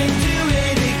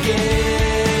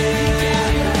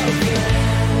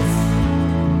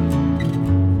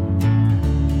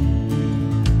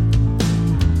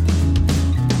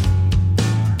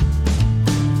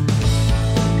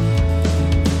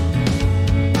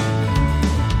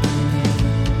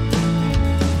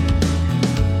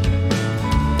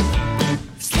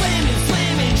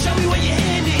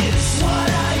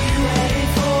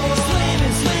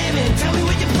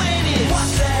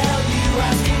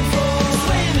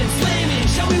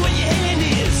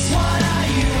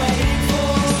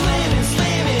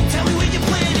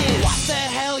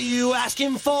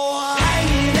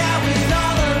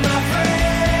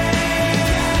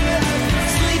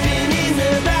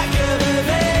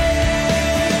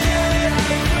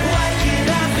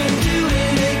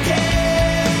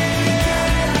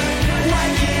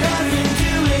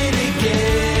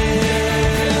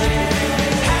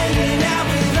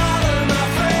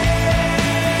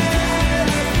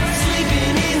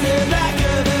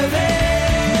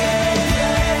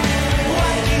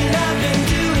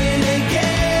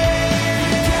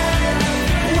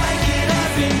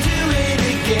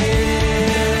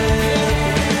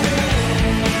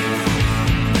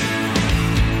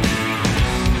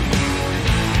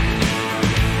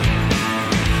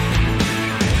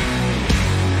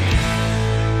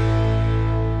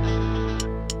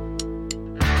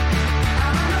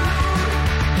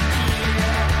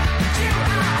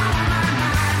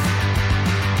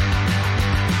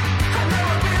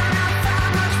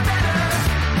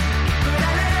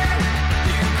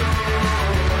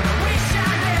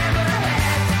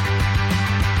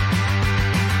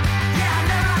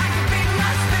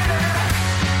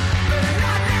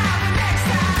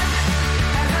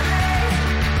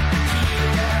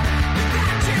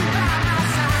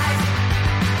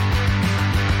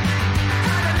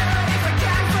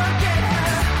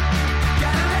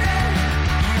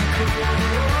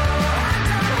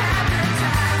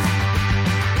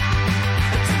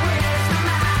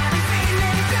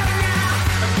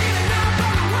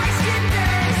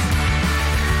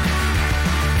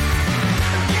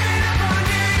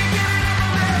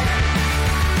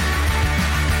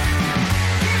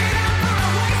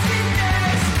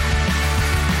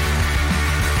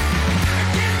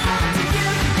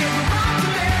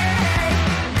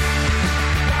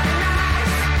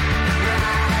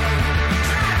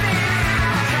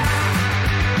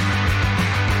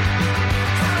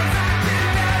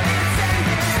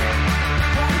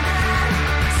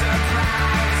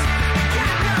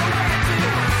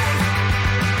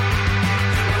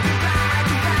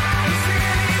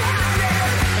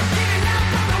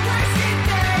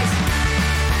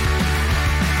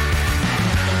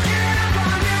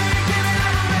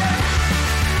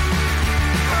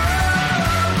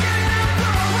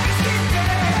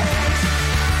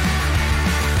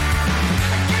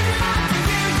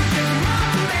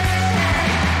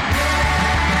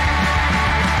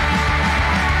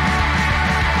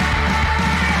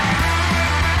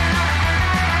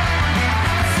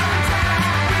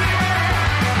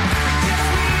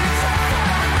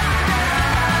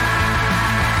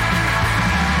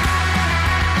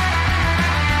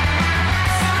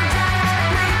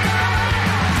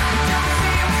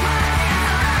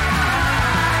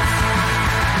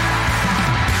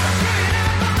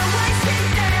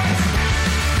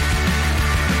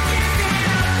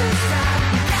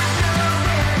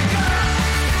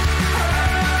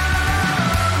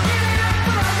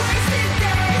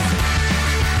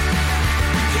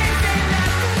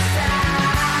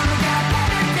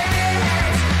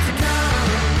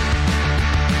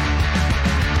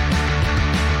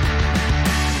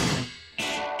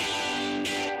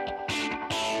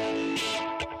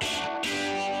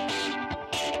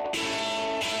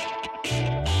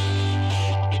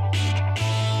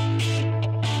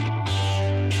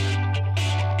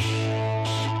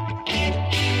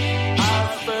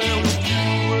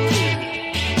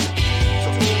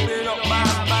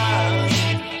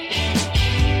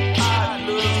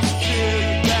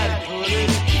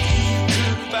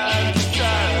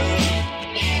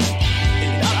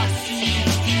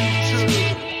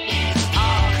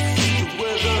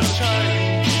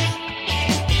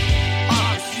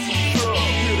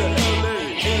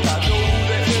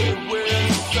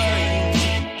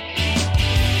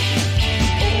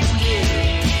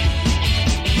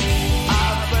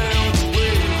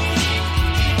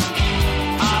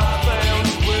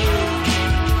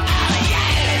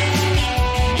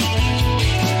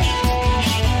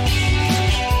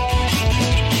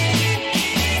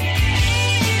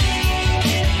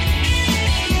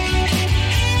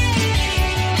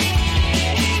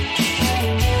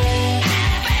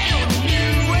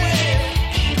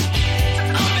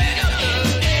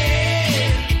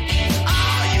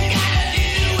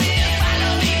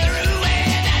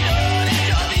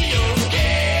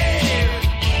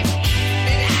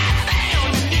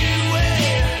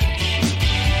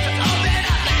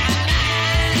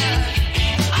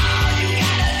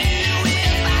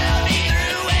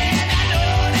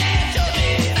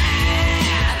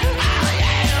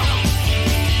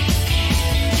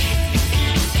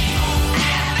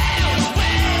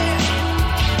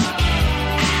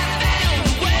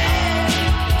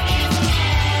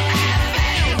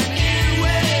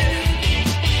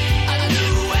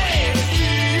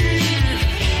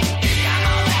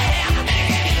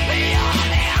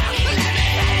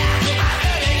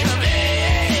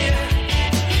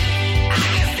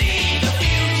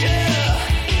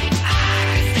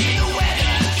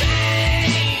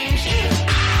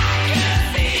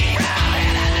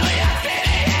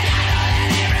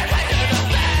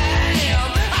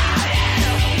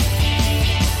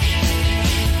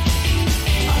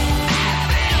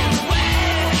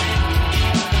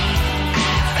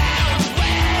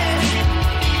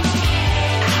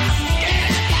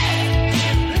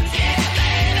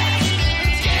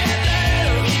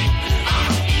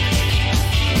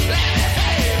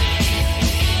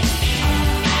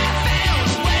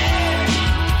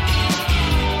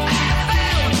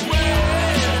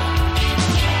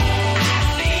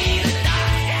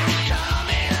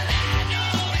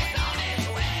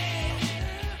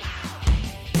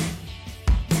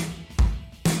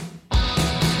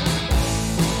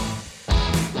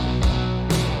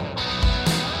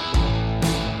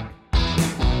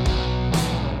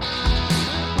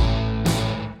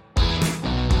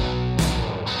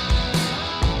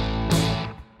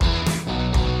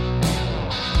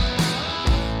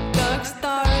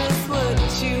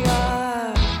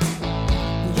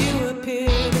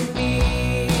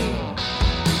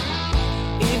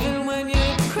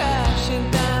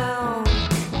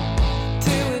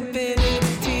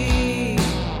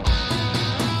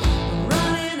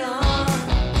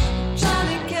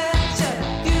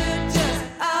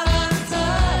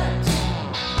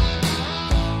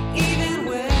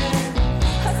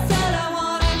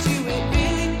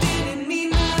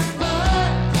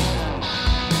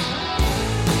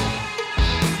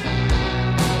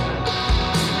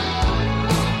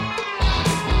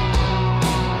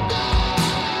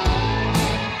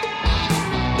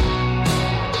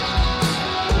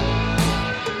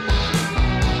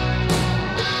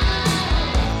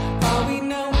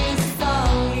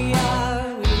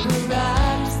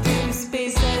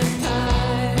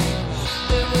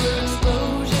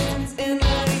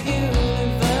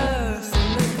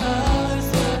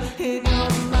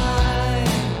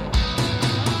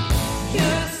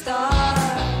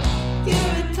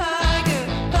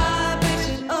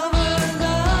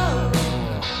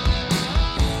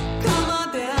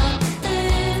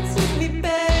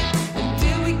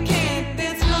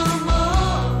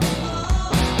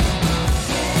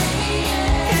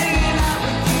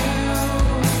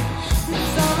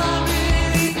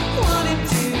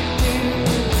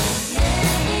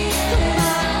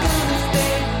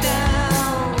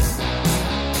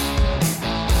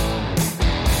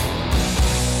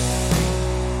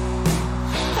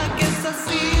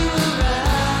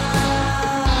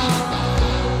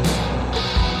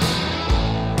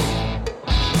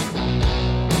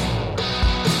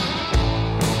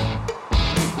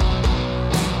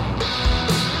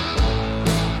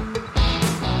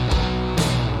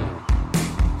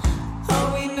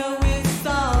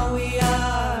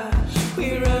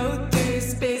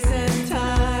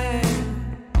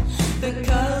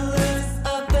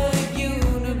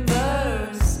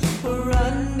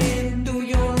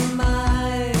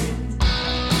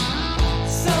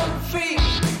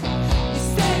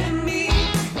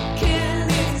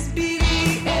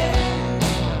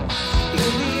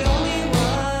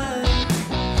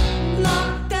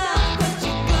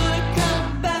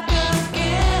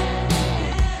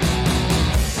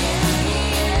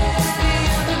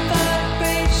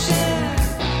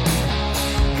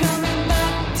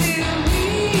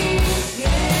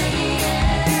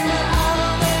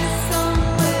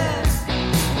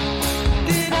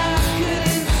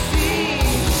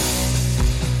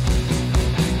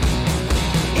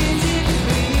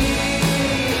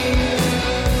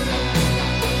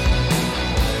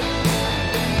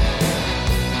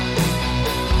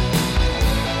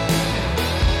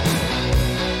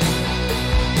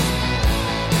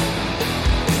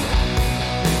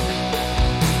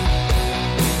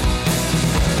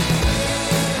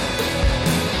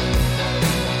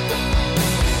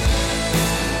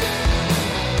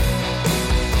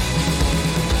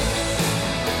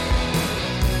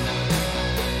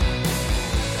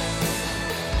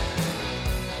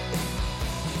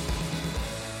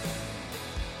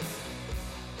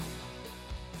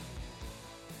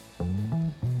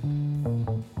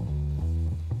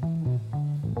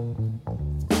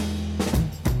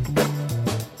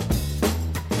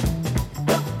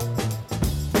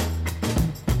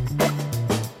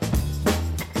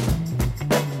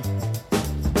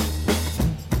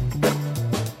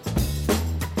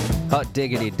Hot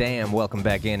diggity damn, welcome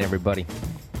back in, everybody.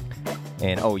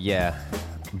 And oh yeah,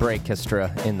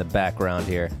 breakestra in the background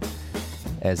here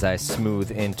as I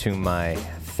smooth into my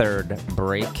third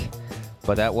break.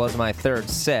 But that was my third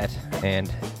set, and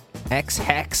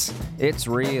X-Hex, It's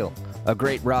Real, a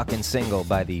great rockin' single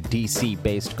by the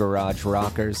DC-based Garage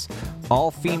Rockers.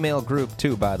 All-female group,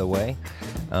 too, by the way,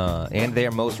 and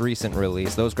their most recent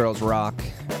release, Those Girls Rock,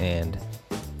 and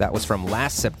that was from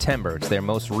last September. It's their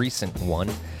most recent one.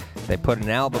 They put an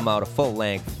album out, a full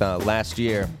length, last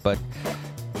year, but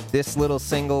this little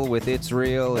single with It's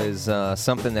Real is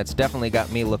something that's definitely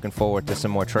got me looking forward to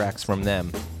some more tracks from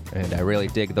them. And I really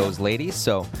dig those ladies.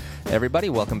 So, everybody,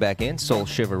 welcome back in. Soul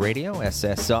Shiver Radio,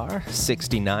 SSR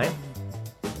 69.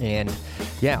 And,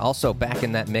 yeah, also back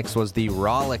in that mix was the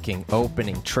rollicking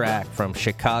opening track from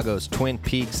Chicago's Twin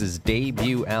Peaks'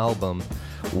 debut album,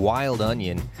 Wild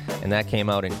Onion, and that came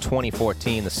out in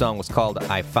 2014. The song was called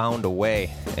I Found a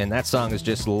Way, and that song is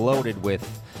just loaded with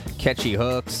catchy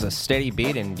hooks, a steady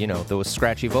beat, and, you know, those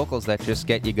scratchy vocals that just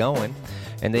get you going.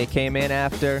 And they came in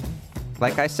after,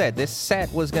 like I said, this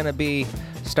set was going to be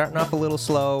starting off a little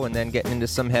slow and then getting into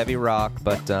some heavy rock,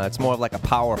 but it's more of like a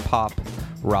power pop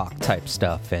rock type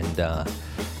stuff. And,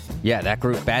 yeah, that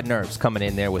group, Bad Nerves, coming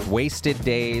in there with Wasted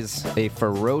Days, a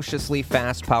ferociously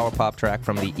fast power pop track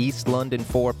from the East London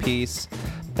four-piece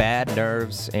Bad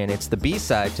Nerves, and it's the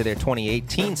B-side to their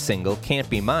 2018 single, Can't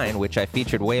Be Mine, which I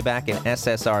featured way back in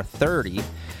SSR 30.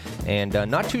 And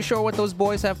not too sure what those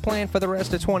boys have planned for the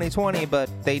rest of 2020, but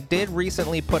they did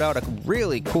recently put out a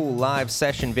really cool live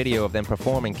session video of them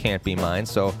performing Can't Be Mine,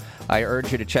 so I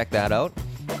urge you to check that out.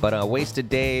 But Wasted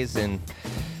Days and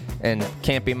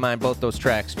Can't Be Mine, both those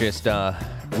tracks just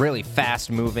really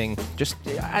fast-moving. Just,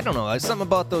 I don't know, something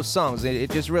about those songs,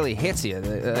 it just really hits you.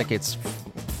 Like, it's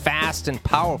fast and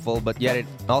powerful, but yet it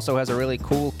also has a really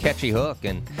cool, catchy hook,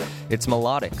 and it's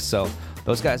melodic. So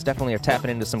those guys definitely are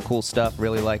tapping into some cool stuff,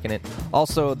 really liking it.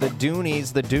 Also, the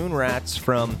Doonies, the Dune Rats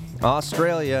from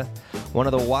Australia, one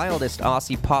of the wildest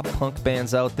Aussie pop-punk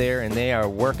bands out there, and they are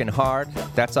working hard.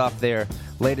 That's off their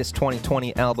latest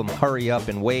 2020 album, Hurry Up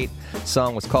and Wait. The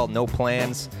song was called No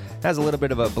Plans. Has a little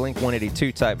bit of a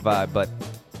Blink-182 type vibe, but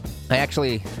I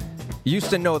actually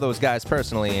used to know those guys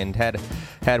personally and had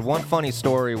one funny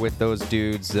story with those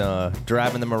dudes,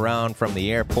 driving them around from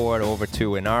the airport over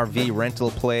to an RV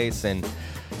rental place, and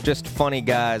just funny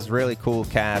guys, really cool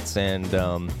cats,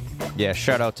 and yeah,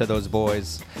 shout out to those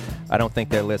boys. I don't think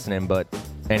they're listening, but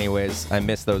anyways, I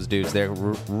miss those dudes. They're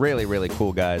really, really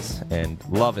cool guys, and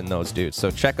loving those dudes.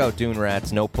 So check out Dune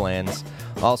Rats, No Plans.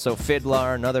 Also,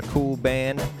 Fiddlar, another cool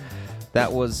band.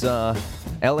 That was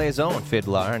LA's own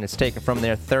Fiddlar, and it's taken from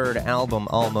their third album,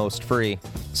 Almost Free.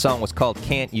 The song was called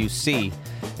Can't You See,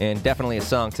 and definitely a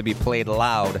song to be played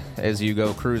loud as you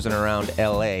go cruising around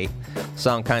LA.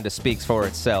 Song kind of speaks for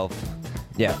itself.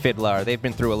 Yeah, Fiddlar, they've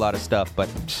been through a lot of stuff, but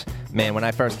man, when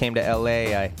I first came to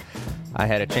LA, I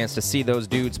had a chance to see those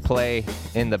dudes play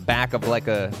in the back of like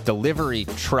a delivery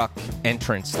truck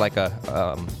entrance, like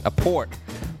a port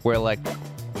where like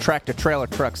tractor-trailer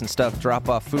trucks and stuff drop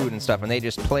off food and stuff, and they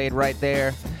just played right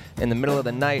there in the middle of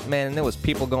the night, man, and there was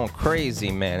people going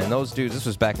crazy, man. And those dudes, this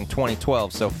was back in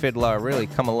 2012, so Fiddlar really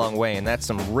come a long way, and that's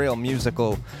some real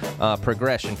musical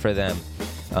progression for them.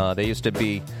 They used to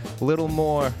be a little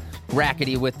more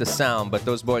rackety with the sound, but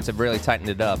those boys have really tightened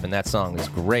it up, and that song is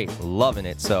great. Loving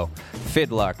it. So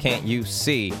Fiddlar, Can't You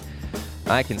See?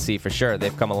 I can see for sure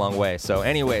they've come a long way. So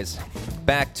anyways,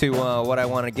 back to what I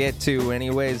want to get to.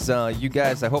 Anyways, you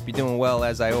guys, I hope you're doing well,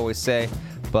 as I always say.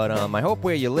 But I hope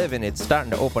where you're living, it's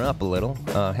starting to open up a little.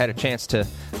 Had a chance to,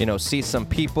 see some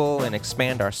people and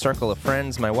expand our circle of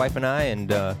friends, my wife and I,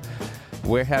 and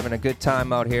we're having a good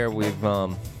time out here. We've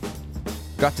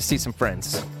got to see some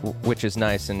friends, which is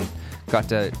nice, and got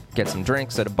to get some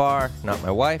drinks at a bar. Not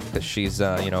my wife, because she's,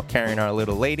 carrying our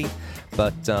little lady.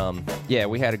 But, yeah,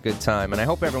 we had a good time, and I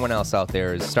hope everyone else out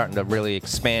there is starting to really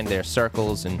expand their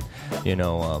circles and,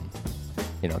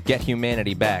 get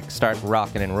humanity back, start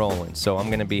rocking and rolling. So I'm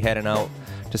going to be heading out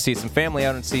to see some family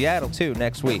out in Seattle, too,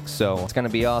 next week. So it's going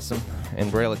to be awesome,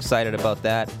 and real excited about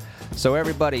that. So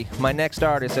everybody, my next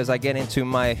artist, as I get into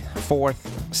my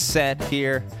fourth set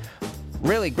here,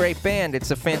 really great band.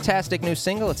 It's a fantastic new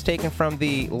single. It's taken from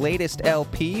the latest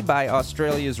LP by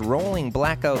Australia's Rolling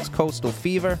Blackouts, Coastal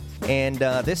Fever. And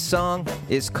this song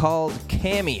is called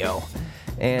Cameo.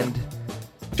 And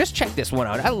just check this one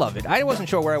out. I love it. I wasn't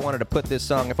sure where I wanted to put this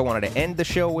song, if I wanted to end the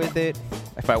show with it,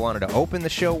 if I wanted to open the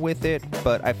show with it,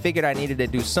 but I figured I needed to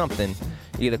do something,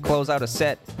 either close out a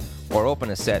set or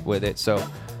open a set with it. So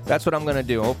that's what I'm going to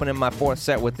do. Opening my fourth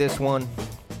set with this one.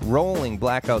 rolling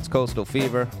Blackouts Coastal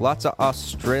Fever. Lots of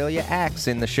Australia acts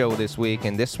in the show this week,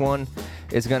 and this one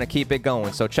is going to keep it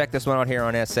going. So check this one out here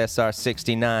on SSR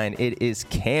 69. It is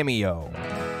Cameo.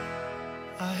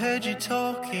 I heard you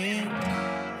talking.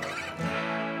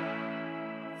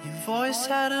 Your voice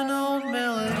had an old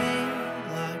melody,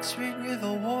 like sweet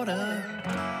river water.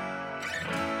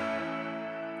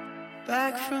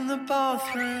 Back from the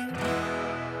bathroom,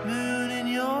 moon in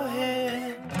your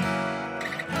head.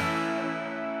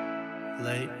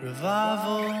 Late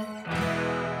revival,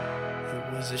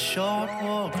 it was a short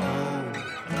walk home.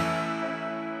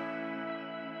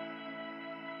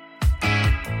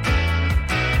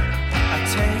 I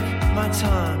take my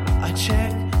time, I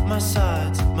check my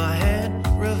sides, my head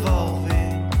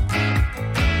revolving.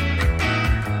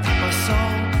 My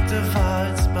soul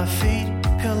divides, my feet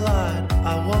collide.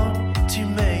 I want to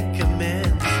make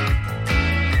amends.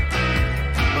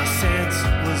 My sense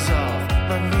was off,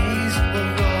 my knees were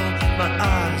raw, my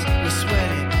eyes were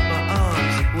sweaty, my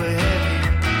arms were heavy.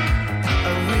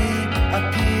 A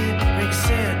reappearing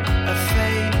scent, a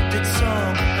faded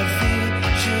song, a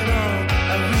vision on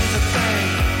a riverbank.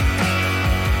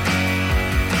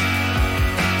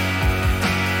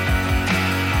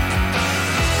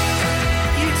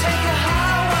 You take a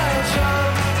highway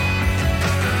jump.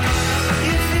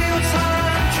 You feel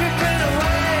time dripping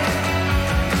away,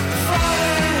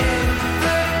 falling in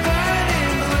the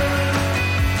burning blue.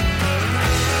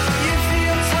 You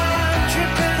feel time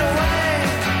dripping away.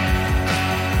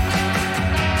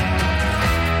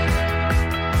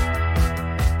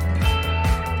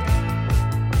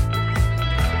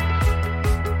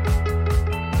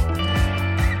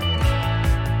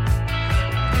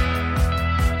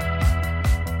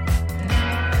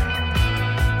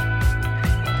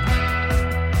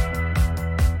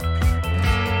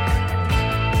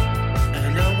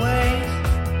 And I wait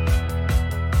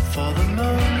for the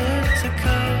moment to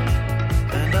come,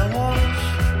 and I watch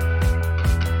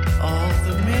all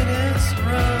the minutes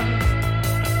run.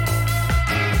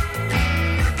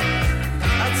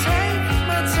 I take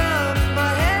my time,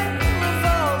 my head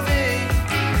revolving.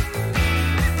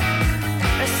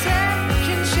 A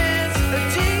second chance, a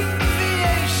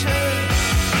deviation.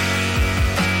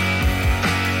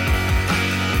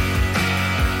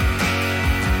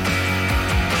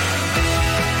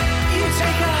 You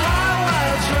take a highway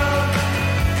jump.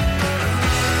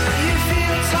 You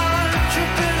feel time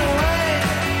dripping away,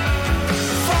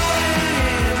 falling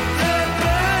in the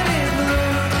burning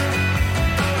blue.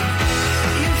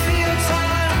 You feel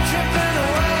time dripping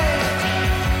away.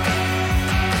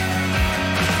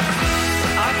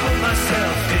 I put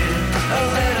myself in a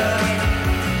letter.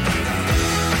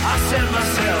 I send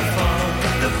myself on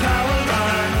the power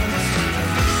lines.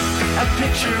 A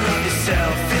picture of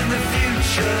yourself in the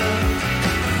future.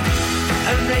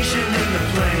 A nation in the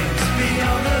plains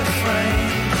beyond the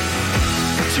frame.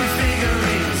 Two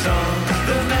figurines on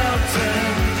the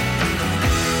mountain.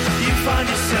 You find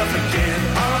yourself again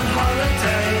on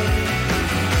holiday.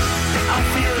 I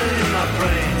feel it in my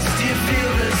brains. Do you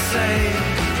feel the same?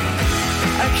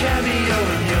 A cameo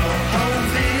in your home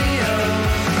video.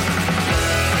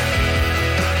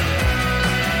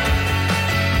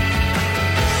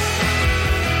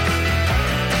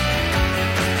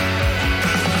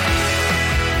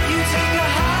 You take a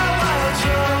highway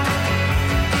jump.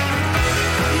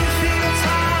 You feel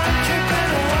time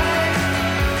dripping away,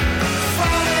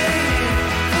 falling in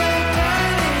the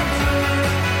burning blue.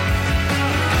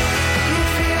 You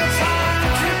feel time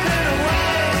dripping away.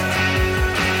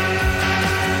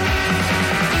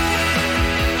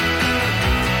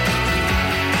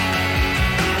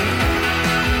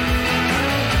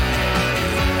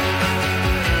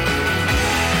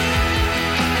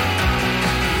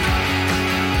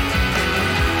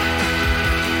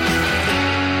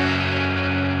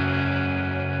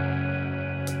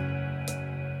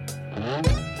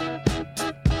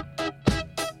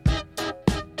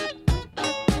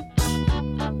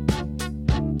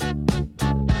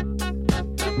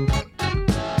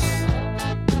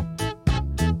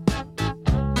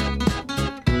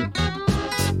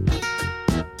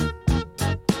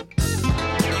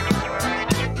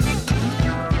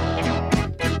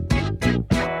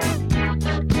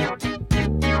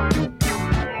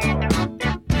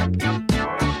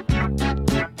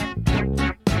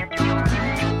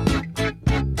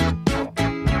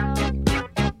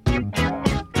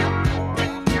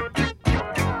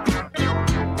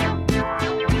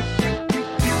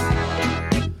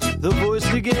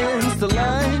 Against the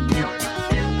line,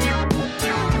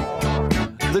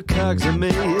 the cogs are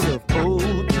made of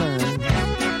old time.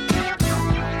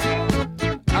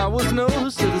 I was no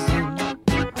citizen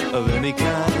of any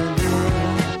kind.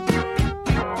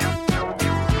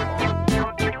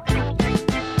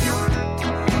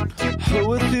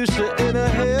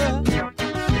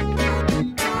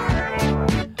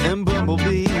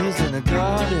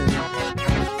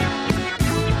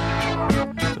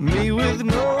 Me with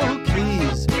no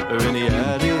keys or any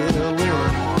idea where.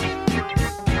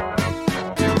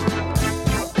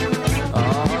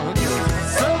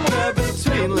 Somewhere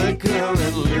between liquor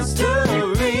and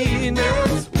Listerine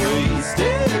is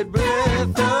wasted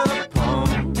breath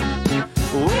upon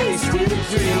wasted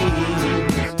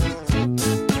dreams.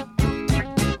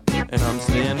 And I'm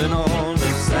standing on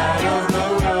the side of the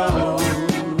road.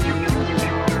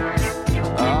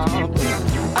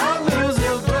 I lose a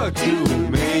buck to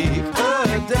make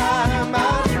a dime. I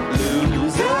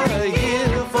lose a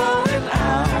year for an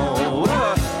hour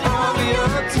of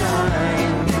your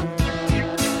time.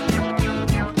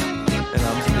 And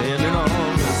I'm standing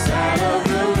on the side of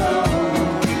the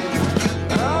road.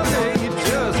 I may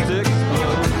just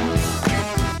explode.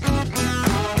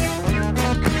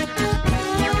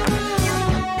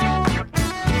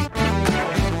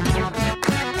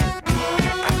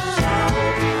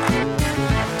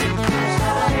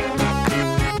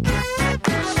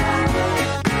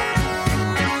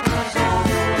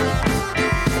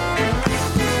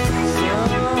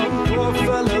 Some poor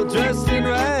fellow dressed in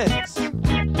rags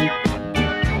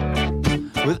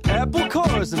with apple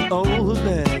cores and old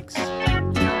bags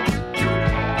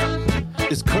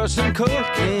is crushing coke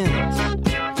cans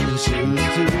and shoes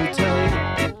too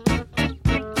tight.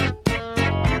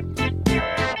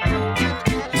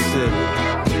 He said,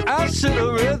 I should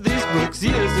have read these books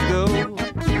years ago.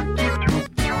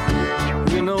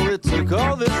 You know, it took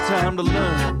all this time to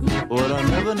learn what I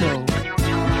never know.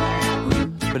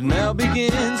 But now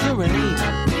begins the reign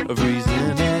of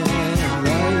reason and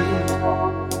right.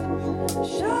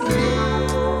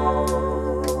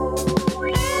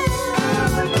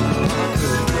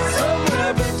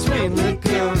 Somewhere between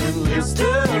liquor and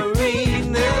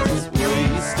Listerine, there's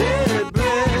wasted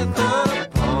breath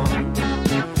upon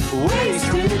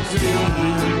wasted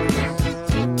dreams.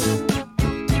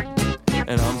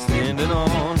 And I'm standing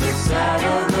on the side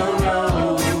of the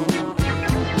road.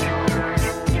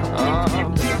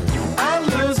 I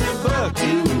lose a buck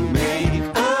to make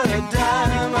a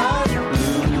dime. I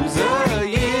lose a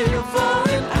year for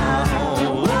an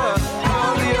hour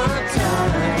of your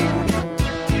time.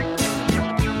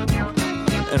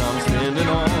 And I'm standing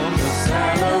on the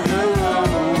side of the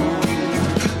road.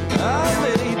 I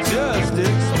may just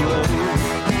explode.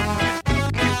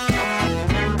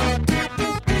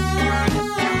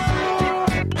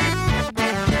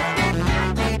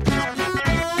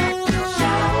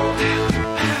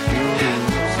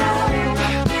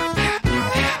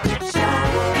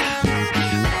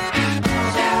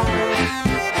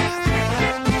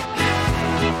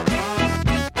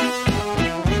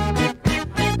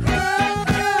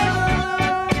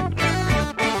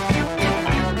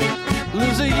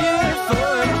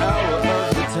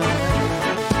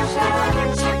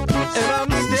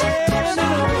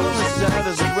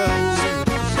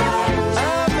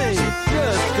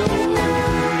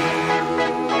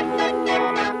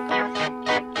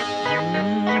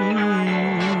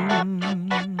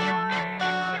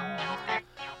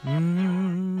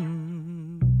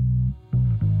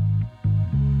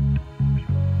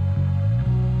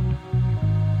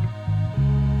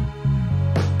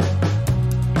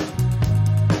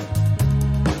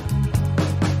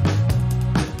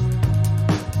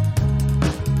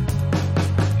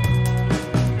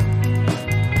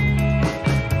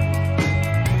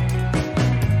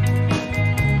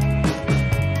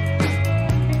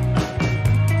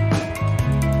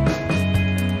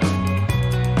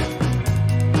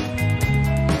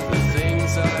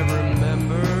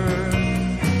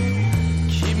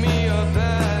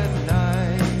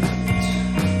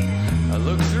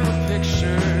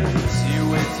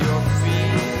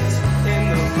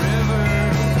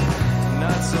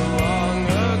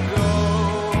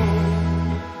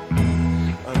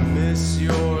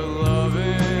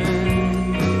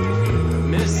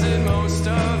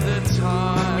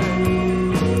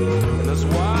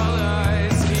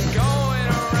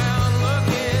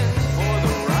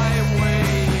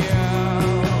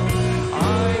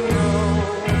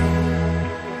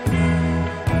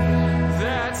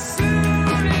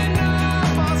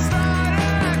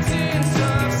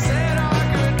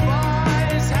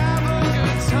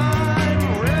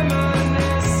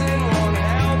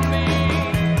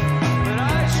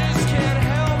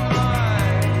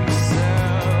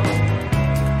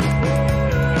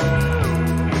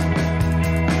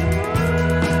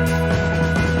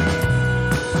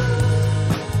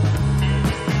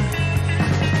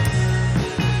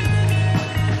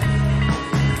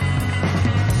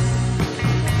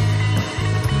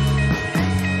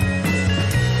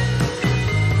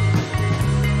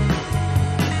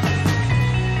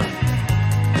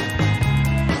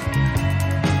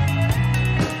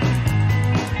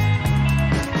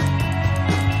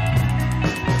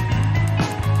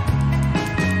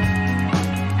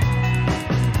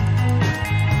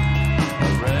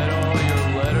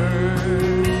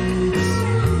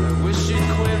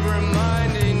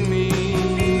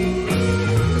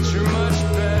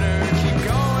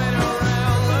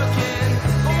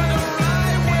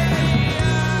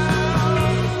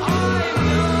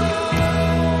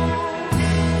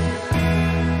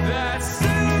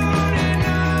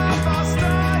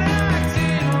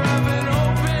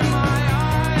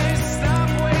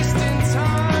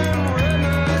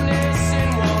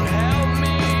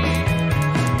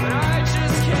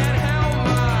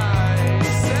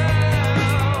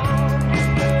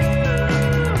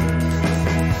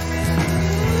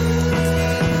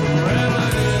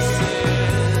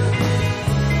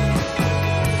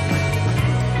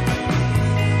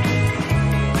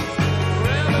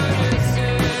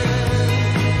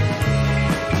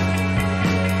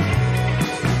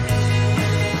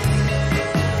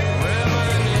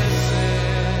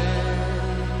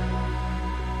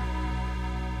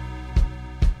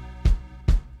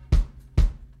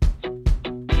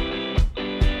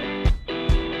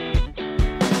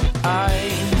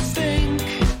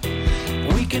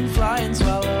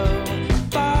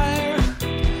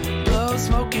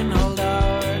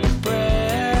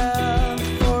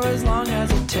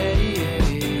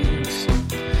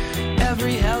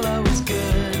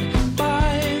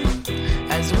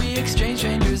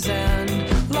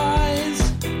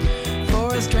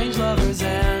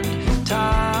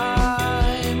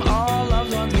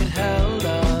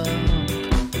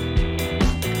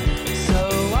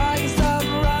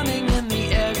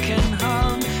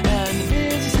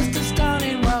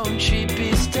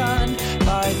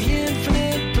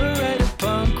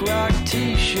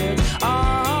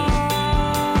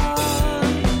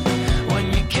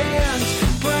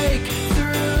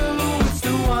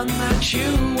 that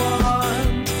you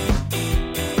want.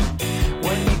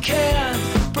 When you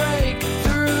can't break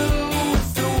through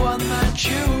with the one that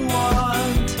you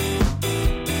want.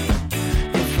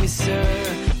 If we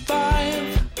survive,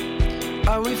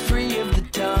 are we free of the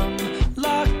dumb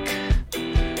luck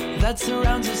that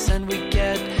surrounds us and we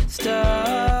get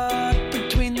stuck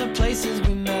between the places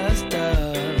we messed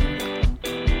up?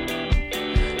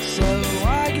 So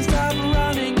I can stop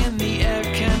running and the air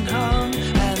can hum,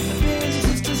 and the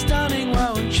physicist is stunning,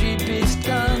 won't she be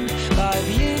stunned by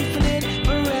the infinite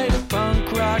parade of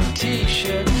punk rock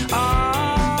t-shirt on?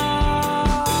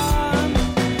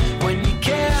 When you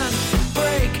can't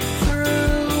break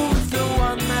through with the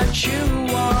one that you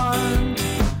want.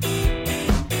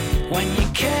 When you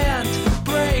can't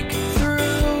break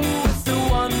through with the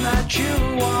one that you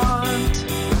want.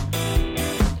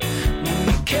 When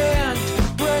you can't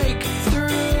break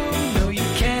through, no you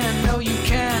can't, no you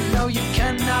can't, no you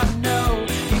cannot, no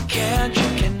you can't, you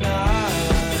cannot.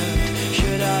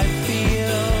 Should I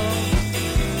feel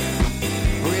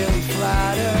really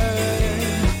flattered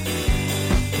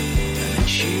that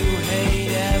you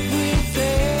hate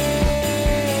everything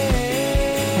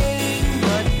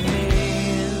but me?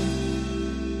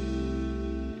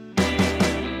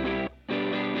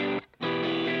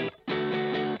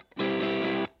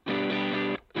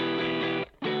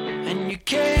 And you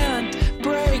can't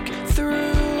break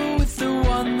through with the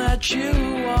one that you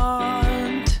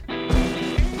want.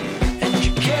 And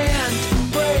you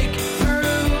can't break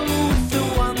through with the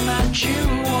one that you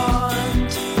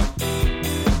want.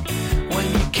 When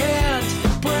you can't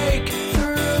break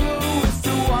through with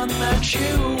the one that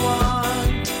you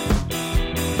want.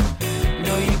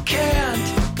 No, you can't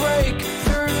break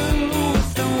through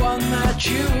with the one that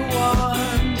you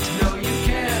want. No, you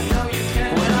can't, no, you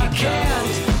can't. When you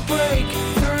can't break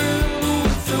through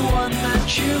with the one that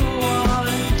you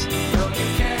want. No, you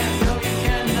can't, no, you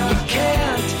can't, no, you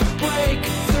can't break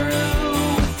through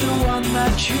with the one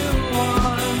that you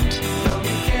want. No,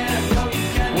 you can't, no, you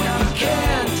can't. When you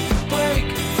can't break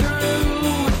through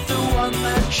with the one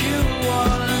that you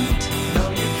want. No,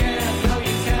 you can't, no,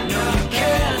 you can't, no, you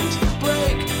can't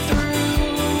break through.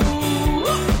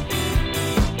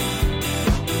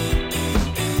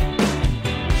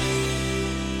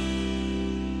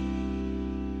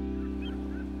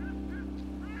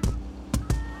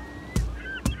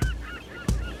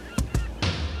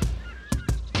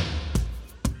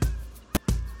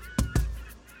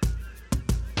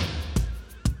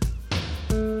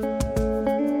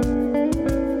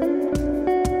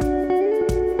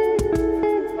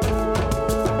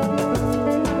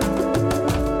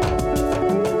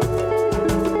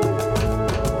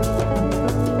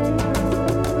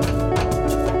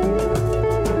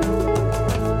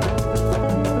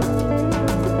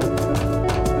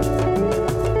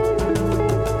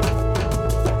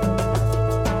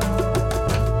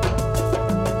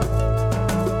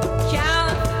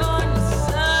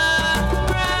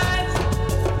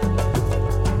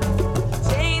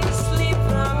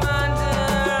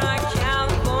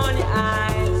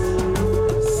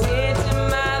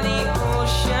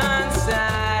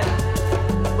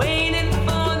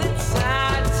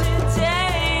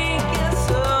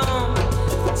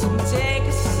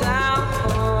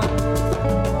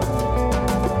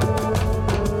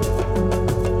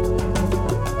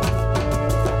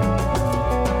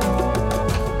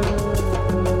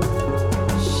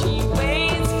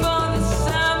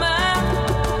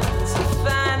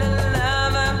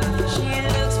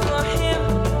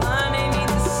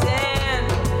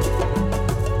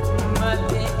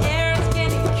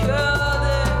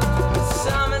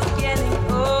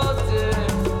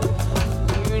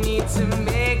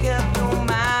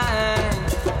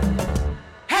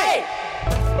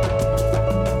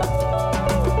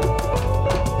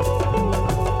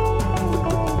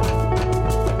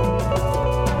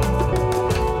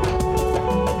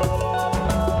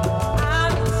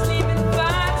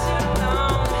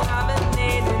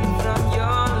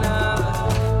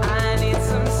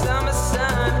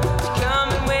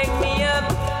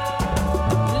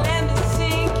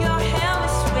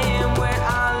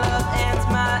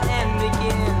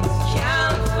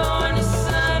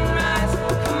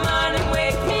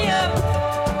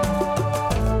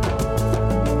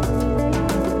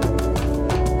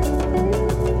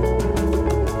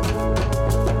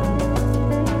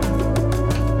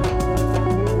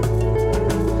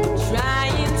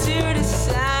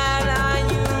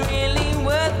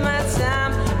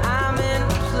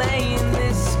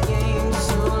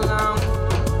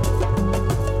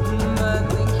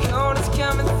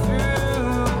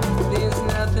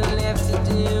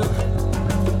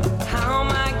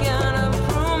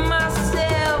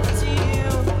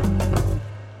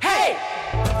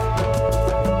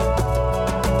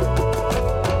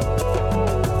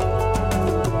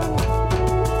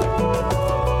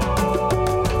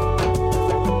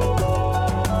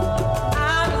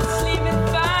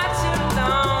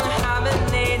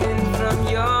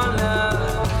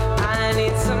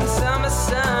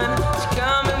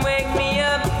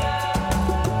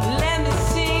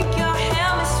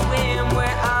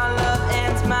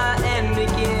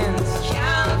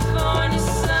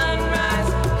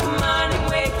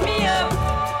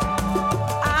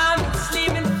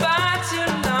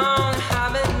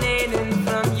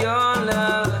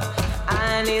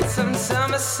 some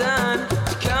summer sun.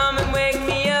 Come and wake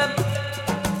me up.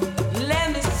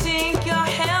 Let me sink or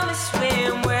help me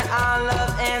swim where our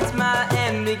love ends, my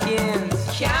end begins.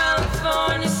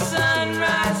 California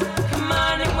sunrise, come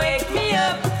on and wake me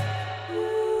up.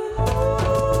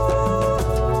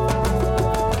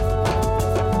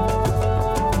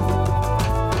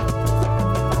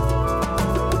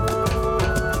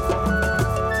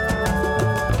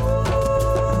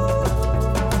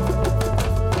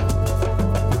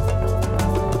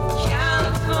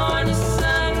 California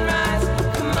sunrise,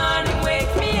 come on and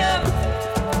wake me up.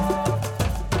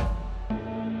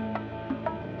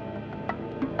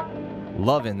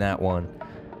 Loving that one.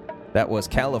 That was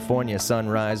California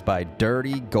Sunrise by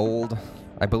Dirty Gold.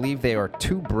 I believe they are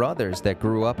two brothers that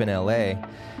grew up in LA,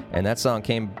 and that song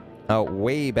came out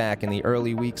way back in the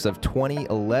early weeks of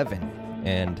 2011,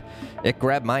 and it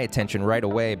grabbed my attention right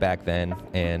away back then.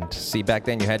 And see, back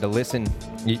then you had to listen.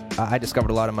 I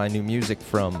discovered a lot of my new music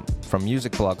from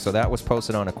Music Blog, so that was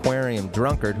posted on Aquarium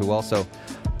Drunkard, who also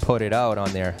put it out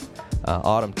on their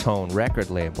Autumn Tone record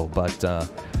label. But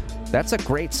that's a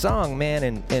great song,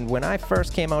 man, and when I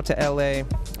first came out to LA,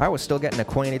 I was still getting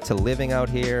acquainted to living out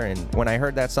here, and when I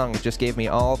heard that song, it just gave me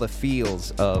all the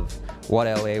feels of what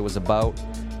LA was about,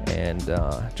 and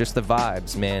just the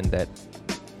vibes, man, that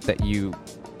you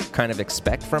kind of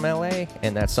expect from LA,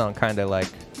 and that song kind of like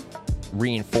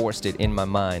reinforced it in my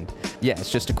mind. Yeah,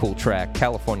 it's just a cool track.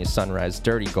 California Sunrise,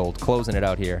 Dirty Gold, closing it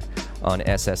out here on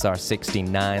SSR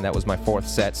 69. That was my fourth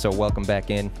set, so welcome back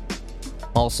in.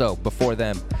 Also, before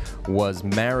them was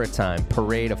Maritime,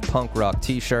 Parade of Punk Rock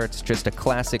t-shirts, just a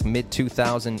classic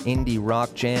mid-2000 indie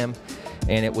rock jam,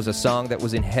 and it was a song that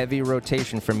was in heavy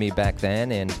rotation for me back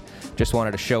then, and just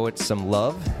wanted to show it some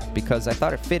love because I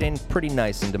thought it fit in pretty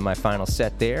nice into my final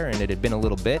set there, and it had been a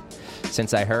little bit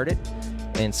since I heard it,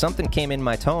 and something came in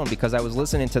my tone because I was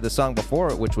listening to the song before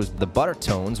it, which was the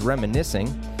Buttertones, Reminiscing,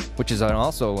 which is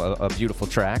also a beautiful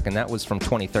track, and that was from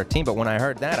 2013. But when I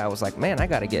heard that, I was like, man, I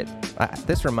gotta get,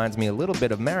 this reminds me a little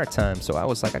bit of Maritime, so I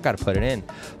was like, I gotta put it in.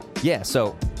 Yeah,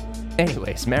 so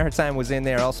anyways, Maritime was in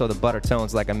there. Also, the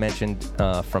Buttertones, like I mentioned,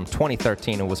 from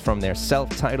 2013. It was from their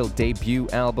self-titled debut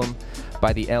album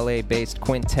by the LA-based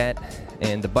quintet,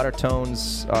 and the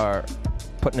Buttertones are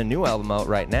putting a new album out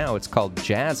right now. It's called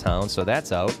Jazz Hound, so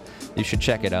that's out. You should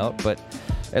check it out. But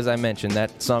as I mentioned,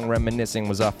 that song Reminiscing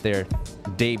was off their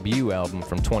debut album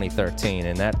from 2013,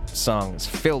 and that song is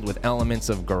filled with elements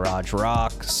of garage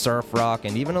rock, surf rock,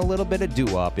 and even a little bit of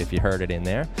doo-wop if you heard it in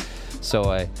there. So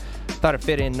I thought it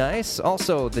fit in nice.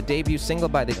 Also, the debut single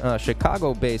by the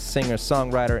Chicago-based singer,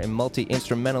 songwriter, and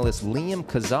multi-instrumentalist Liam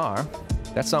Kazar.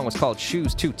 That song was called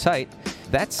Shoes Too Tight.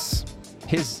 That's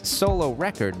his solo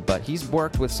record, but he's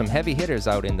worked with some heavy hitters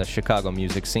out in the Chicago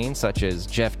music scene, such as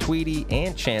Jeff Tweedy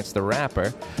and Chance the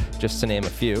Rapper, just to name a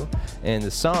few. And the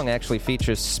song actually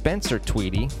features Spencer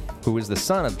Tweedy, who is the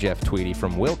son of Jeff Tweedy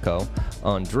from Wilco,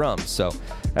 on drums. So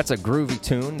that's a groovy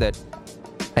tune that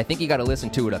I think you got to listen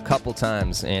to it a couple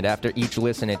times, and after each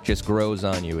listen, it just grows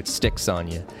on you. It sticks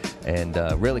on you. And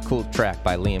really cool track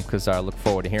by Liam Kazar. Look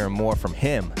forward to hearing more from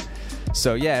him.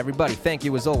 So yeah, everybody, thank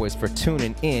you as always for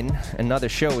tuning in. Another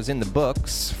show is in the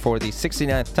books. For the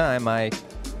 69th time, I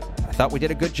thought we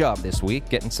did a good job this week,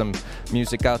 getting some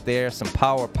music out there, some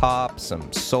power pop,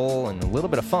 some soul, and a little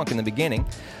bit of funk in the beginning.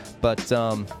 But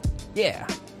yeah,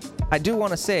 I do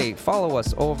want to say, follow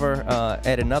us over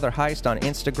at Another Heist on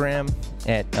Instagram,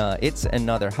 at It's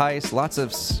Another Heist. Lots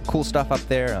of cool stuff up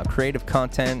there, creative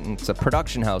content, and it's a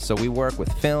production house, so we work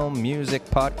with film, music,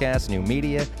 podcasts, new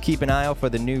media. Keep an eye out for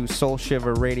the new Soul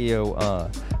Shiver Radio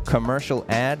commercial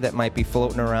ad that might be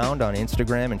floating around on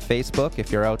Instagram and Facebook if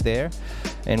you're out there.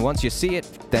 And once you see it,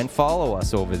 then follow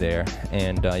us over there.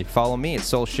 And you follow me at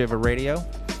Soul Shiver Radio.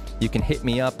 You can hit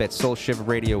me up at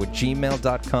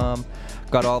soulshiverradio@gmail.com.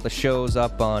 Got all the shows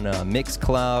up on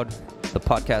Mixcloud. The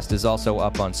podcast is also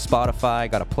up on Spotify.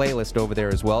 Got a playlist over there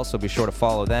as well, so be sure to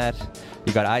follow that.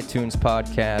 You got iTunes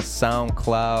Podcast,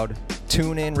 SoundCloud,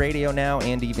 TuneIn Radio now,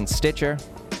 and even Stitcher.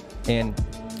 And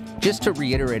just to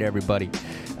reiterate, everybody,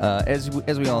 as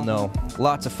we all know,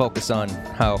 lots of focus on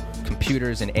how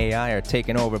computers and AI are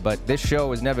taking over, but this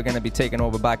show is never going to be taken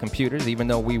over by computers. Even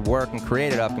though we work and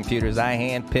create it off computers, I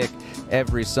handpick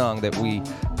every song that we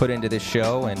put into this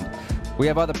show, and we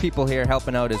have other people here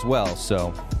helping out as well.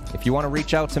 So if you want to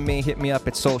reach out to me, hit me up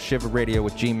at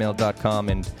soulshiverradio@gmail.com,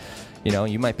 and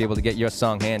you might be able to get your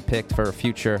song handpicked for a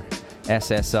future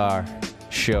SSR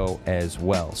show as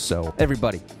well. So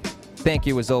everybody, thank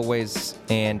you as always,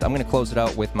 and I'm going to close it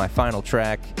out with my final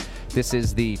track. This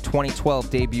is the 2012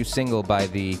 debut single by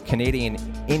the Canadian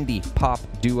indie pop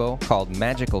duo called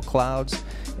Magical Clouds,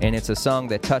 and it's a song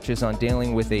that touches on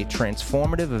dealing with a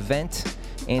transformative event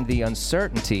and the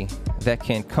uncertainty that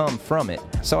can come from it.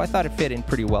 So I thought it fit in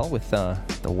pretty well with the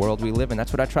world we live in.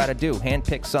 That's what I try to do,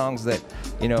 handpick songs that,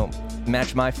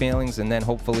 match my feelings, and then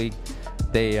hopefully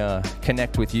they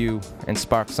connect with you and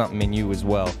spark something in you as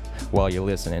well while you're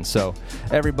listening. So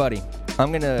everybody, I'm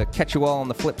going to catch you all on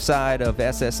the flip side of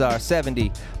SSR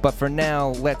 70, but for now,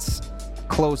 let's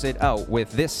close it out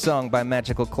with this song by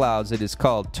Magical Clouds. It is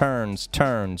called Turns,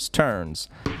 Turns, Turns.